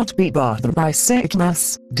will not be bothered by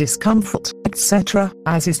sickness, discomfort, etc.,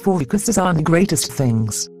 as his focus is on the greatest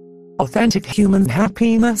things. Authentic human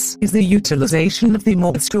happiness is the utilization of the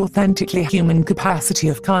most authentically human capacity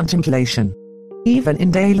of contemplation. Even in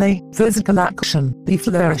daily, physical action, the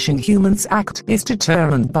flourishing human's act is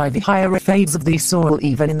determined by the higher phase of the soul.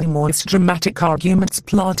 Even in the most dramatic arguments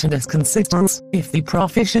Plotinus considers, if the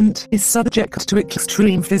proficient is subject to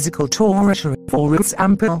extreme physical torture, for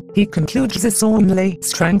example, he concludes this only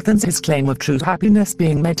strengthens his claim of true happiness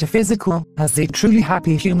being metaphysical, as the truly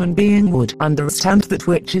happy human being would understand that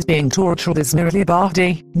which is being tortured is merely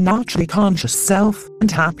body, not the conscious self, and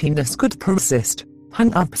happiness could persist.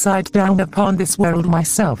 Hung upside down upon this world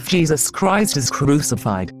myself Jesus Christ is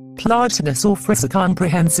crucified. Plotinus offers a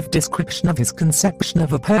comprehensive description of his conception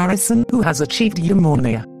of a person who has achieved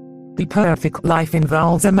eudaimonia. The perfect life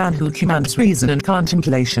involves a man who commands reason and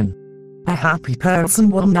contemplation. A happy person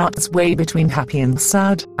will not sway between happy and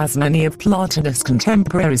sad, as many of Plotinus'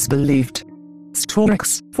 contemporaries believed.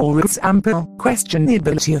 Stoics, for example, question the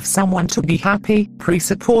ability of someone to be happy,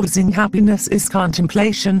 presupposing happiness is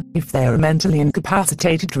contemplation, if they are mentally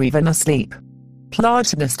incapacitated or even asleep.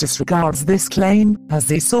 Plotinus disregards this claim, as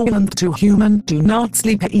the soul and the true human do not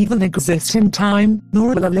sleep or even exist in time,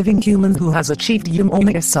 nor will a living human who has achieved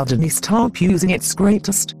eudaimonia suddenly stop using its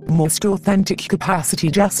greatest, most authentic capacity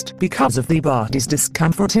just because of the body's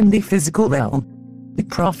discomfort in the physical realm. The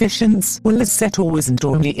proficient's will is set always and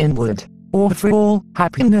only inward. Overall,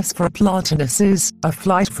 happiness for Plotinus is a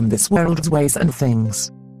flight from this world's ways and things,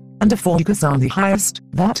 and a focus on the highest,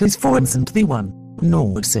 that is forms and the one.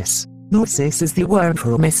 Gnosis. Gnosis is the word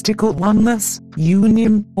for mystical oneness,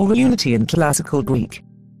 union, or unity in classical Greek.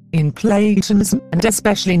 In Platonism, and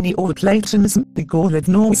especially Neoplatonism, the goal of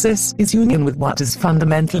gnosis is union with what is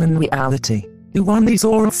fundamental in reality, the one, the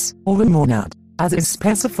source, or a monad. As is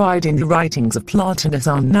specified in the writings of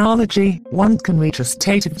Plotinus on knology, one can reach a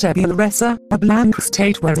state of tabula rasa, a blank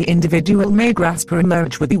state where the individual may grasp or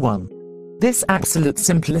emerge with the one. This absolute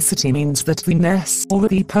simplicity means that the ness or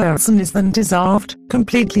the person is then dissolved,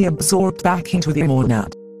 completely absorbed back into the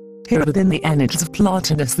monad. Here within the Aeneids of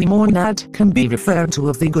Plotinus the monad can be referred to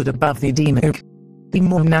as the good above the demiurge. The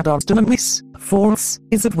monad or dynamis, force,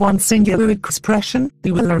 is of one singular expression,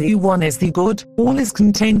 the will or the one is the good, all is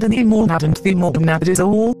contained in the monad and the monad is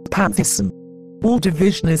all, pantheism. All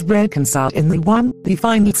division is reconciled in the one, the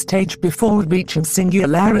final stage before reaching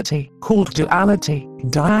singularity, called duality,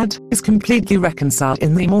 dyad, is completely reconciled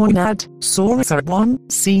in the monad, source are one,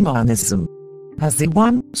 see monism. As the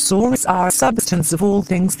one, source are substance of all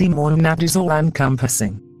things the monad is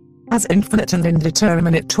all-encompassing. As infinite and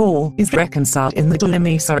indeterminate all is reconciled in the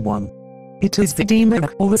dynamis are one. It is the demiurge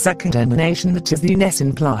or a second emanation that is the ness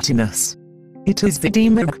in Plotinus. It is the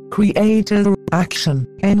demiurge, creator, action,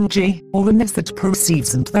 energy, or a ness that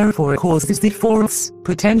perceives and therefore causes the force,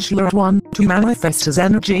 potential or one, to manifest as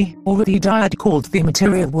energy, or the dyad called the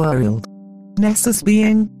material world. Ness is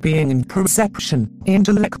being in perception,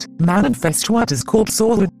 intellect, manifest what is called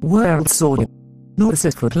soul, world soul.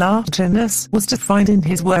 Gnosis for Plotinus was defined in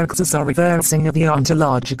his works as a reversing of the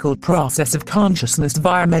ontological process of consciousness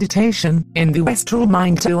via meditation in the astral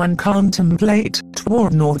mind to uncontemplate,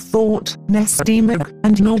 toward no thought, nesdemic,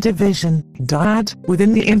 and no division, dyad,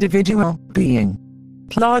 within the individual being.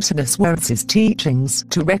 Plotinus works his teachings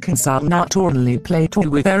to reconcile not only Plato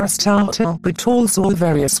with Aristotle but also the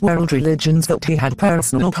various world religions that he had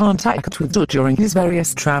personal contact with during his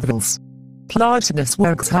various travels. Plotinus'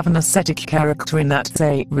 works have an ascetic character in that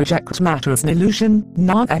they reject matter as an illusion,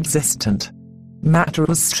 non-existent. Matter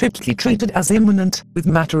was strictly treated as immanent, with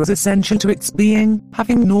matter as essential to its being,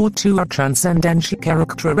 having no true or transcendental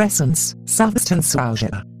character or essence, substantiality.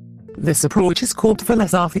 This approach is called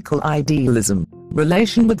philosophical idealism,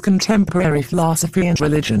 relation with contemporary philosophy and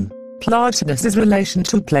religion. Plotinus' relation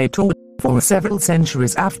to Plato. For several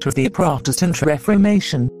centuries after the Protestant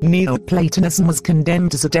Reformation, Neoplatonism was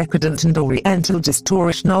condemned as a decadent and oriental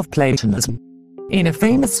distortion of Platonism. In a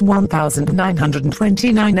famous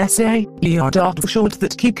 1929 essay, Leonardo showed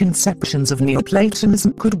that key conceptions of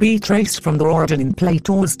Neoplatonism could be traced from their origin in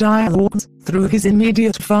Plato's dialogues, through his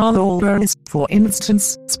immediate followers, for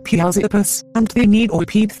instance, Speusippus, and the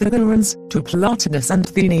Neo-Pythagoreans, to Plotinus and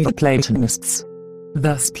the Neoplatonists.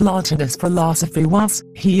 Thus Plotinus' philosophy was,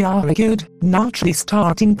 he argued, not the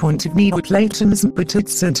starting point of Neoplatonism but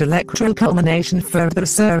its intellectual culmination. Further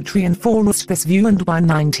research reinforced this view, and by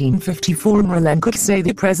 1954 Merlin could say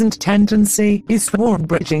the present tendency is toward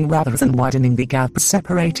bridging rather than widening the gap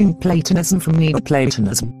separating Platonism from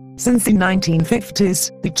Neoplatonism. Since the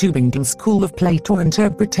 1950s, the Tübingen school of Plato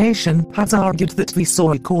interpretation has argued that the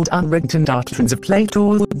so-called unwritten doctrines of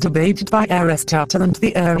Plato, debated by Aristotle and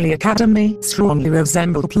the early academy, strongly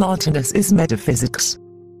resemble Plotinus' metaphysics.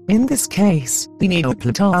 In this case, the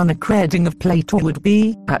Neoplatonic reading of Plato would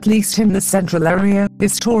be, at least in the central area,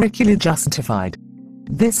 historically justified.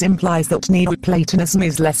 This implies that Neoplatonism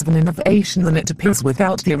is less of an innovation than it appears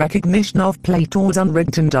without the recognition of Plato's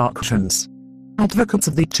unwritten doctrines. Advocates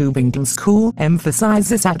of the Tübingen school emphasize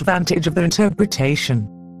this advantage of their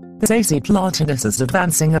interpretation. They see Plotinus as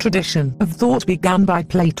advancing a tradition of thought begun by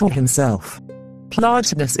Plato himself.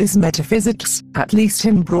 Plotinus' metaphysics, at least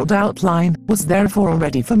in broad outline, was therefore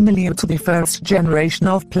already familiar to the first generation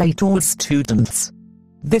of Plato's students.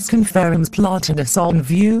 This confirms Plotinus' own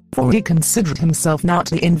view, for he considered himself not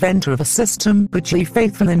the inventor of a system but the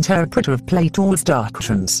faithful interpreter of Plato's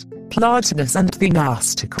doctrines. Plotinus and the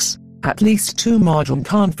Gnostics. At least two modern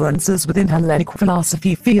conferences within Hellenic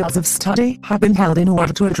philosophy fields of study have been held in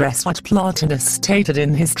order to address what Plotinus stated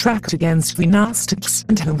in his tract against the Gnostics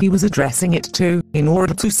and whom he was addressing it to, in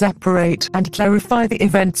order to separate and clarify the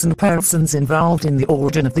events and persons involved in the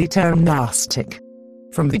origin of the term Gnostic.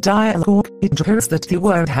 From the dialogue, it appears that the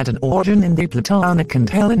word had an origin in the Platonic and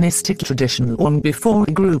Hellenistic tradition long before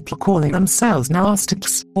a group calling themselves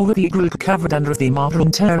Gnostics, or the group covered under the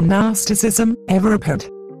modern term Gnosticism, ever appeared.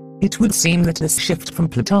 It would seem that this shift from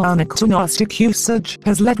Platonic to Gnostic usage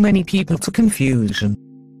has led many people to confusion.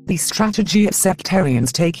 The strategy of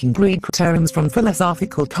sectarians taking Greek terms from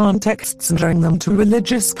philosophical contexts and turning them to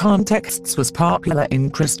religious contexts was popular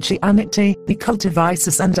in Christianity, the cult of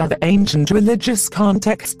Isis, and other ancient religious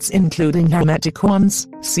contexts including Hermetic ones.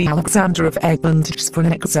 See Alexander of Ephesus for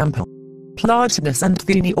an example. Plotinus and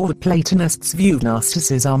the Neoplatonists viewed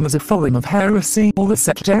Gnosticism as a form of heresy or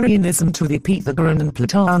sectarianism to the Pythagorean and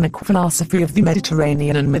Platonic philosophy of the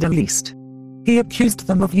Mediterranean and Middle East. He accused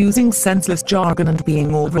them of using senseless jargon and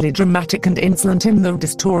being overly dramatic and insolent in their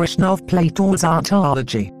distortion of Plato's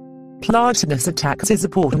ontology. Plotinus attacks his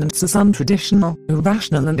opponents as untraditional,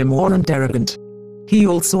 irrational and immoral and arrogant. He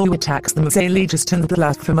also attacks them as elitist and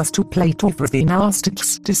blasphemous to Plato for the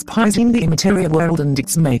Gnostics, despising the immaterial world and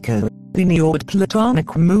its maker. The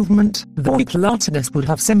Neoplatonic movement, though Plotinus would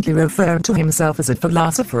have simply referred to himself as a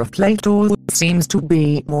philosopher of Plato, seems to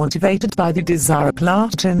be motivated by the desire of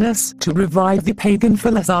Plotinus to revive the pagan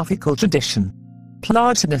philosophical tradition.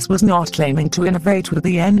 Plotinus was not claiming to innovate with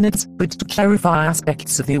the Enneads, but to clarify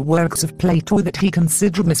aspects of the works of Plato that he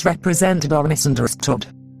considered misrepresented or misunderstood.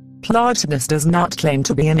 Plotinus does not claim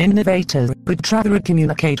to be an innovator, but rather a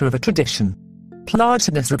communicator of a tradition.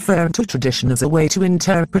 Plotinus referred to tradition as a way to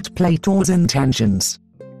interpret Plato's intentions.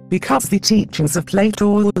 Because the teachings of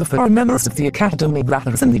Plato were for members of the academy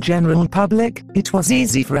rather than the general public, it was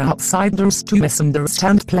easy for outsiders to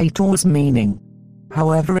misunderstand Plato's meaning.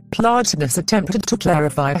 However, Plotinus attempted to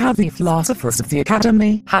clarify how the philosophers of the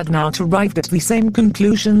academy had not arrived at the same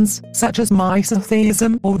conclusions, such as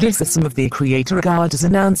misotheism or deism of the creator god as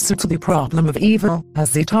an answer to the problem of evil,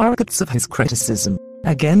 as the targets of his criticism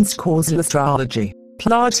against causal astrology.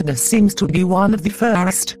 Plotinus seems to be one of the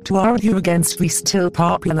first to argue against the still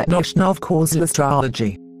popular notion of causal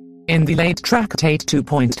astrology. In the late Tractate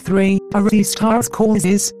 2.3, Are the stars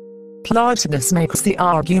causes? Plotinus makes the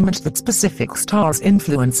argument that specific stars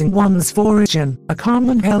influencing one's origin, a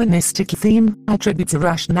common Hellenistic theme, attributes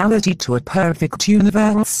irrationality to a perfect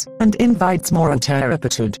universe, and invites moral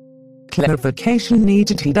turpitude. Clarification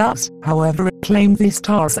needed. He does, however, claim the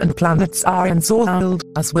stars and planets are ensouled,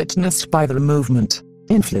 as witnessed by their movement,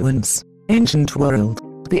 influence, ancient world.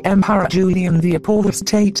 The Emperor Julian the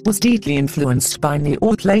Apostate was deeply influenced by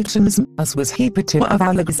Neoplatonism, as was Hypatia of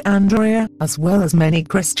Alexandria, as well as many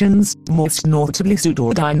Christians, most notably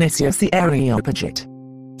Pseudo-Dionysius the Areopagite.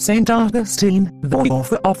 St. Augustine, though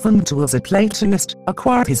often to as a Platonist,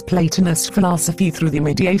 acquired his Platonist philosophy through the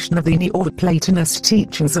mediation of the Neoplatonist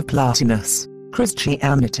teachings of Plotinus.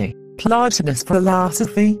 Christianity. Plotinus'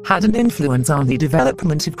 philosophy had an influence on the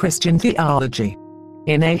development of Christian theology.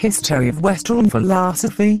 In A History of Western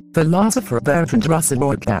Philosophy, philosopher Bertrand Russell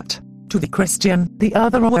wrote that, to the Christian, the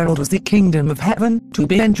other world was the kingdom of heaven, to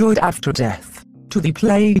be enjoyed after death. To the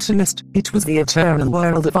Platonist, it was the eternal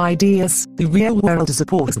world of ideas, the real world as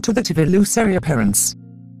opposed to that of illusory appearance.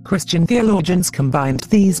 Christian theologians combined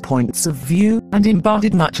these points of view, and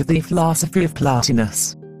embodied much of the philosophy of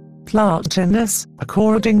Plotinus. Plotinus,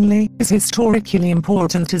 accordingly, is historically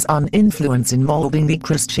important as an influence in molding the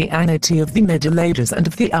Christianity of the Middle Ages and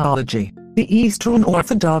of theology. The Eastern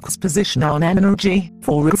Orthodox position on energy,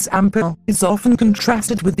 for example, is often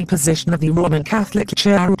contrasted with the position of the Roman Catholic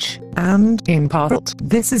Church, and, in part,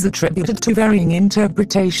 this is attributed to varying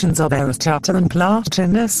interpretations of Aristotle and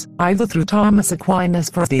Plotinus, either through Thomas Aquinas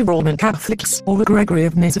for the Roman Catholics or Gregory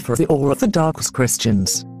of Nyssa for the Orthodox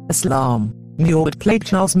Christians. Islam.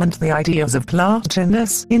 Neoplatonism and the ideas of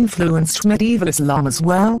Plotinus influenced medieval Islam as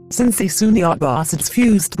well, since the Sunni Abbasids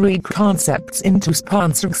fused Greek concepts into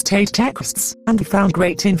sponsored state texts, and found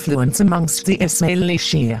great influence amongst the Ismaili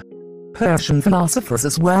Shia. Persian philosophers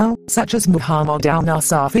as well, such as Muhammad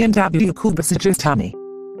al-Nasafi and Abu Yaqub as-Sijistani.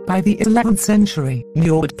 By the 11th century,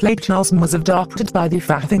 Neoplatonism was adopted by the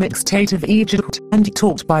Fatimid state of Egypt, and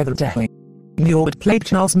taught by the Delhi.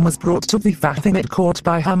 Neoplatonism was brought to the Fatimid court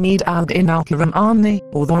by Hamid al-Din al-Kiramani,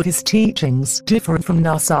 although his teachings differed from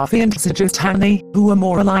Nasafi and Sijistani, who were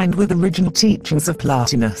more aligned with original teachings of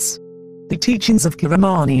Plotinus. The teachings of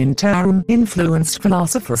Kiramani in turn influenced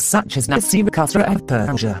philosophers such as Nasir Khusrau of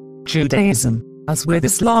Persia. Judaism. As with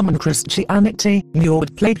Islam and Christianity,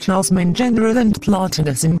 Neoplatonism in general and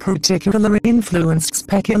Plotinus in particular influenced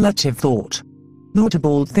speculative thought.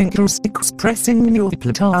 Notable thinkers expressing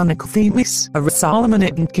Neoplatonic themes are Solomon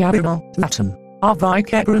ibn Gabriel, Latin,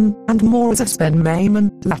 Avicenna, and Moses ben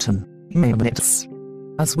Maimon, Latin, Maimonides.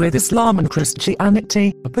 As with Islam and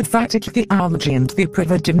Christianity, apophatic theology and the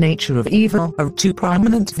privative nature of evil are two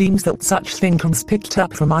prominent themes that such thinkers picked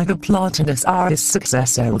up from either Plotinus or his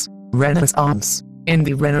successors. Renaissance. In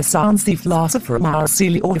the Renaissance, the philosopher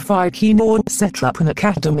Marsilio Ficino set up an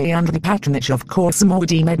academy under the patronage of Cosimo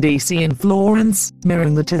de' Medici in Florence,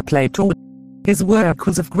 mirroring that of Plato. His work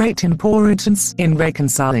was of great importance in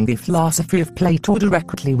reconciling the philosophy of Plato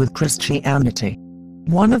directly with Christianity.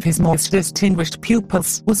 One of his most distinguished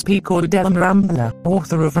pupils was Pico della Mirandola,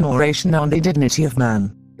 author of an oration on the dignity of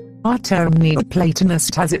man. Our term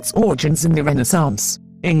Neoplatonist has its origins in the Renaissance,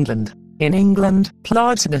 England. In England,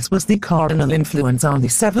 Plotinus was the cardinal influence on the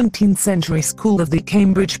 17th century school of the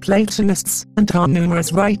Cambridge Platonists, and on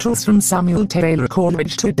numerous writers from Samuel Taylor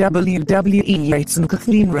Coleridge to W. E. Yeats and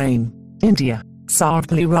Kathleen Raine. India.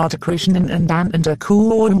 Sarvapalli Radhakrishnan and Ananda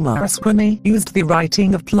Kumaraswamy used the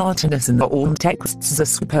writing of Plotinus in their own texts as a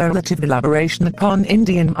superlative elaboration upon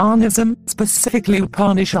Indian monism, specifically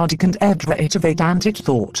Upanishadic and Advaita Vedantic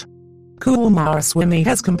thought. Kumaraswamy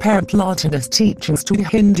has compared Plotinus' teachings to the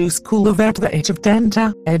Hindu school of Advaita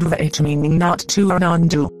Vedanta, Advaita meaning not two or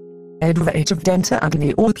non-dual. Advaita Vedanta and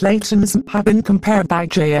Neoplatonism have been compared by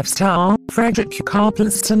J.F. Stahl, Frederick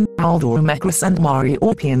Copleston, Aldo Mekris and Mario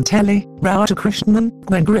Piantelli, Radhakrishnan,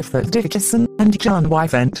 Gwen Griffith Dickinson, and John Y.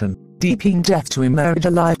 Fenton. Deep in death to emerge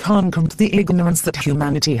alive conquered the ignorance that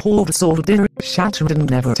humanity holds order, shattered and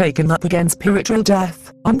never taken up against spiritual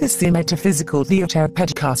death. On this the metaphysical theatre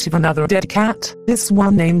pedicast of another dead cat, this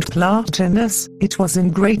one named Plotinus, it was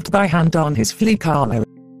engraved by hand on his flea collar.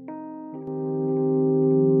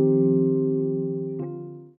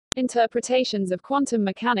 Interpretations of Quantum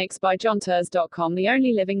Mechanics by johntvrzcom, the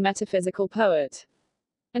only living metaphysical poet.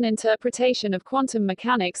 An interpretation of quantum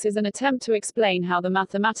mechanics is an attempt to explain how the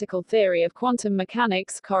mathematical theory of quantum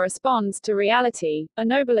mechanics corresponds to reality, a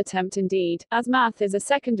noble attempt indeed, as math is a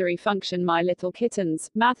secondary function. My little kittens,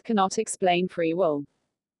 math cannot explain free will.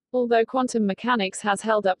 Although quantum mechanics has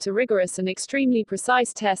held up to rigorous and extremely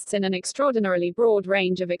precise tests in an extraordinarily broad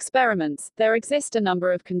range of experiments, there exist a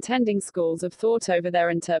number of contending schools of thought over their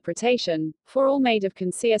interpretation, for all made of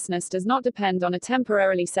consciousness does not depend on a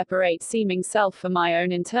temporarily separate seeming self for my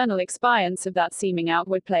own internal experience of that seeming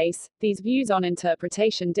outward place. These views on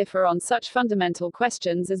interpretation differ on such fundamental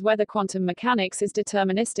questions as whether quantum mechanics is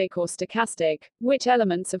deterministic or stochastic, which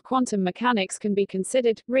elements of quantum mechanics can be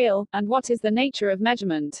considered real, and what is the nature of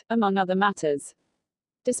measurement, among other matters.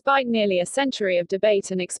 Despite nearly a century of debate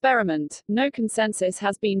and experiment, no consensus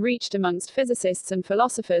has been reached amongst physicists and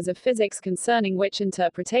philosophers of physics concerning which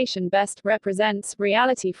interpretation best represents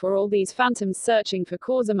reality. For all these phantoms searching for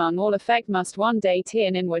cause among all effect must one day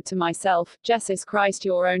turn inward to myself, Jesus Christ,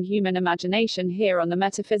 your own human imagination, here on the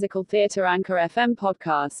Metaphysical Theatre Anchor FM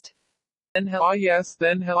podcast. Then yes,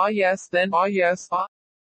 then yes, then yes.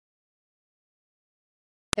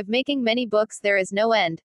 Of making many books there is no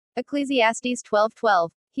end. Ecclesiastes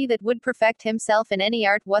 12:12. He that would perfect himself in any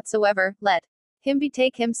art whatsoever, let him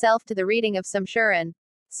betake himself to the reading of some sure and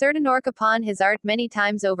certain work upon his art many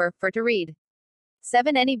times over, for to read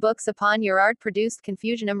 7 any books upon your art produced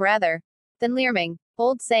confusionum rather than learning.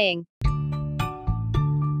 Old saying.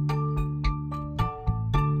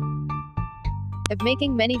 Of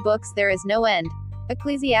making many books there is no end.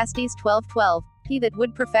 Ecclesiastes 12:12. He that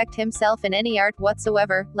would perfect himself in any art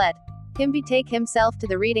whatsoever, let him betake himself to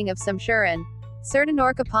the reading of some sure and certain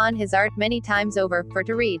work upon his art many times over, for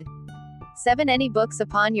to read 7 any books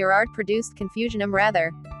upon your art produced confusionum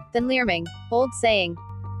rather than learning. Old saying.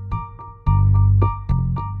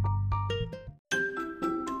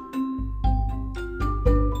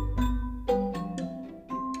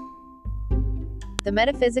 The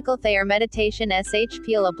metaphysical Thayer meditation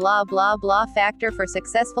SHPL a blah blah blah factor for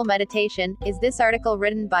successful meditation. Is this article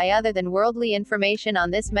written by other than worldly information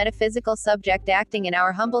on this metaphysical subject acting in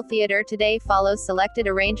our humble theater today? Follows selected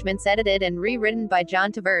arrangements edited and rewritten by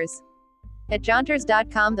johntvrzcom. At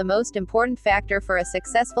johntvrzcom, the most important factor for a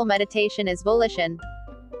successful meditation is volition.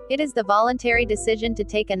 It is the voluntary decision to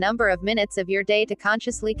take a number of minutes of your day to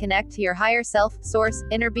consciously connect to your higher self, source,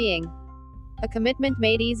 inner being. A commitment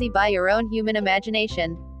made easy by your own human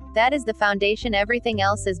imagination. That is the foundation everything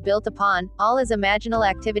else is built upon. All is imaginal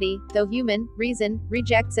activity, though human reason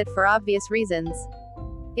rejects it for obvious reasons.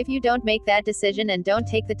 If you don't make that decision and don't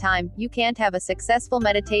take the time, you can't have a successful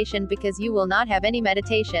meditation, because you will not have any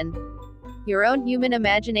meditation. Your own human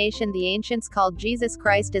imagination, the ancients called Jesus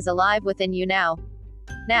Christ, is alive within you now.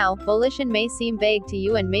 Now, volition may seem vague to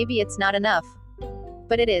you and maybe it's not enough.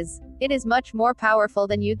 But it is. It is much more powerful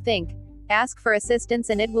than you'd think. Ask for assistance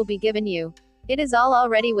and it will be given you. It is all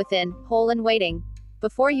already within, whole and waiting.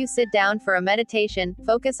 Before you sit down for a meditation,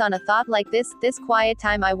 focus on a thought like this quiet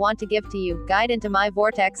time I want to give to you, guide into my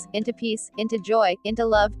vortex, into peace, into joy, into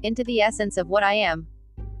love, into the essence of what I am.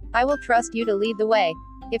 I will trust you to lead the way.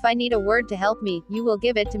 If I need a word to help me, you will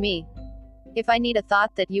give it to me. If I need a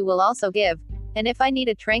thought, that you will also give. And if I need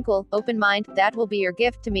a tranquil, open mind, that will be your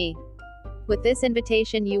gift to me. With this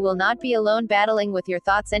invitation you will not be alone battling with your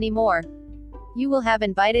thoughts anymore. You will have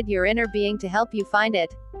invited your inner being to help you find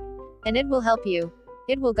it. And it will help you.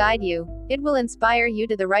 It will guide you. It will inspire you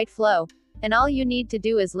to the right flow. And all you need to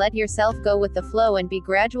do is let yourself go with the flow and be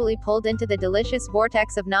gradually pulled into the delicious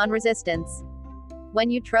vortex of non-resistance. When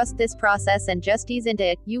you trust this process and just ease into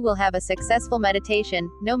it, you will have a successful meditation,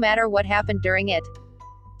 no matter what happened during it.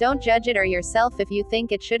 Don't judge it or yourself if you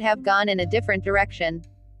think it should have gone in a different direction.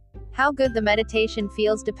 How good the meditation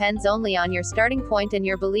feels depends only on your starting point and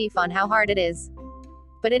your belief on how hard it is.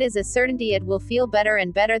 But it is a certainty it will feel better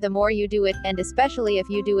and better the more you do it, and especially if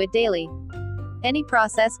you do it daily. Any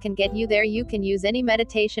process can get you there. You can use any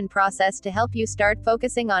meditation process to help you start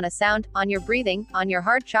focusing on a sound, on your breathing, on your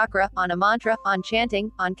heart chakra, on a mantra, on chanting,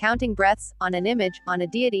 on counting breaths, on an image, on a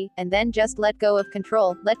deity, and then just let go of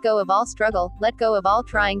control, let go of all struggle, let go of all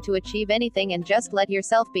trying to achieve anything and just let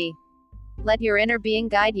yourself be. Let your inner being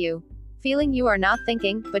guide you. Feeling you are not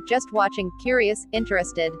thinking, but just watching, curious,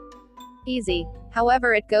 interested. Easy.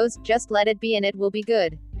 However it goes, just let it be and it will be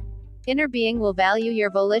good. Inner being will value your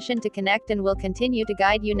volition to connect and will continue to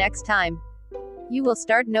guide you next time. You will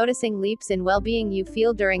start noticing leaps in well-being you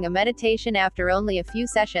feel during a meditation after only a few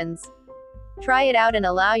sessions. Try it out and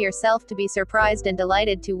allow yourself to be surprised and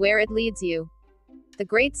delighted to where it leads you. The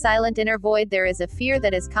great silent inner void. There is a fear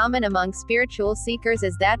that is common among spiritual seekers,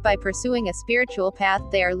 is that by pursuing a spiritual path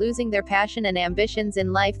they are losing their passion and ambitions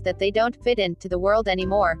in life, that they don't fit into the world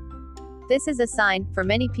anymore. This is a sign, for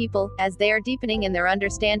many people, as they are deepening in their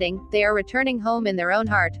understanding, they are returning home in their own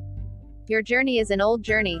heart. Your journey is an old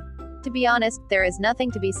journey. To be honest, there is nothing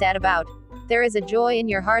to be sad about. There is a joy in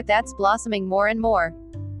your heart that's blossoming more and more.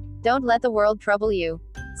 Don't let the world trouble you.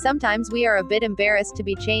 Sometimes we are a bit embarrassed to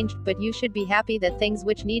be changed, but you should be happy that things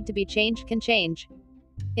which need to be changed can change.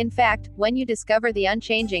 In fact, when you discover the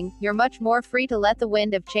unchanging, you're much more free to let the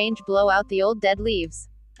wind of change blow out the old dead leaves.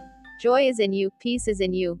 Joy is in you, peace is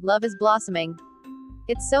in you, love is blossoming.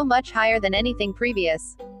 It's so much higher than anything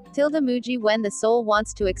previous. Tilde Muji. When the soul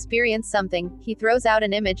wants to experience something, he throws out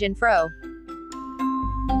an image in fro.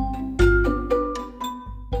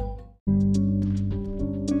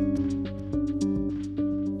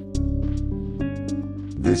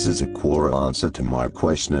 This is a core answer to my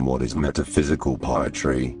question: what is metaphysical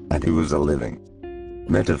poetry, and who is a living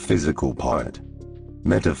metaphysical poet?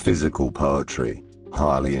 Metaphysical poetry,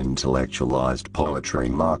 highly intellectualized poetry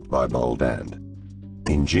marked by bold and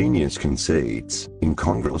ingenious conceits,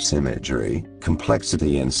 incongruous imagery,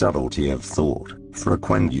 complexity and subtlety of thought,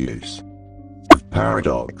 frequent use of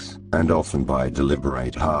paradox, and often by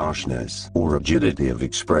deliberate harshness or rigidity of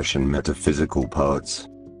expression. Metaphysical poets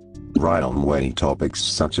write on weighty topics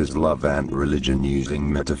such as love and religion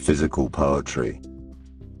using metaphysical poetry.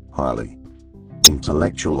 Highly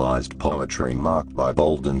intellectualized poetry marked by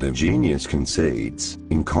bold and ingenious conceits,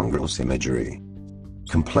 incongruous imagery,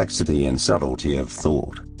 complexity and subtlety of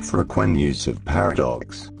thought, frequent use of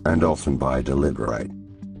paradox, and often by deliberate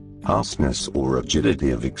harshness or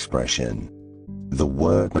rigidity of expression. The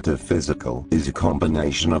word metaphysical is a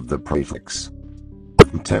combination of the prefix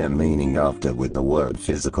meta meaning after with the word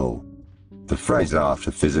physical. The phrase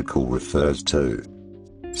after physical refers to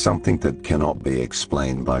something that cannot be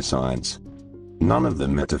explained by science. None of the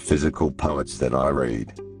metaphysical poets that I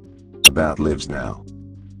read about lives now.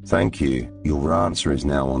 Thank you. Your answer is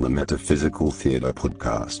now on the Metaphysical Theatre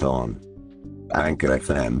podcast on Anchor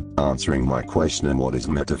FM, answering my question: what is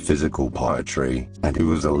metaphysical poetry, and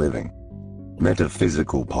who is a living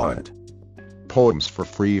metaphysical poet? Poems for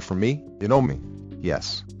free from me, you know me.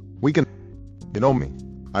 Yes. We can. You know me.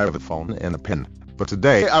 I have a phone and a pen. But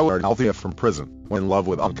today I learned Althea from prison, when love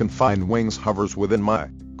with unconfined wings hovers within my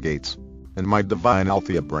gates, and my divine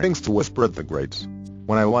Althea brings to whisper at the grates.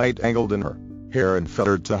 When I light angled in her hair and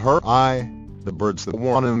fettered to her eye, the birds that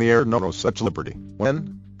won in the air know no such liberty.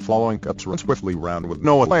 When flowing cups run swiftly round with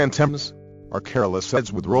no lanterns, our careless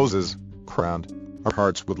heads with roses crowned, our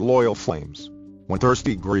hearts with loyal flames. When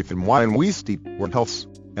thirsty grief in wine we steep, where healths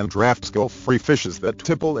and draughts go free, fishes that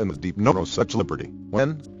tipple in the deep know no such liberty.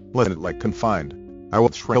 When, let it like confined, I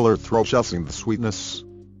with shriller throat shall sing the sweetness,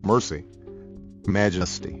 mercy,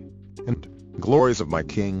 majesty, and glories of my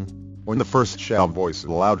King. When the first shall voice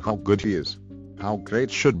aloud how good he is, how great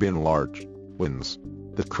should be in large winds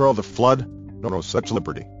that curl the flood, know no such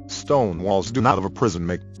liberty. Stone walls do not of a prison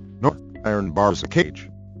make, nor iron bars a cage.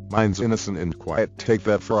 Mine's innocent and quiet, take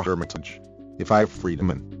that for a hermitage. If I have freedom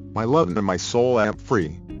and my love and my soul am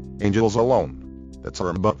free, angels alone, that are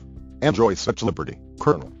above, enjoy such liberty.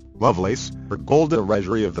 Colonel Lovelace, her golden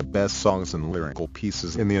treasury of the best songs and lyrical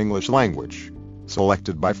pieces in the English language,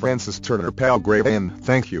 selected by Francis Turner Palgrave. And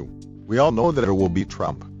thank you. We all know that it will be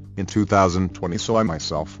Trump in 2020, so I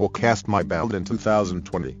myself will cast my ballot in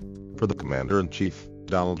 2020 for the Commander-in-Chief,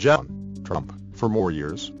 Donald John Trump, for more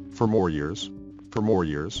years, for more years, for more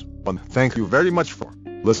years. And thank you very much for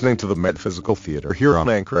listening to the Metaphysical Theatre here on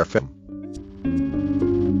Anchor FM.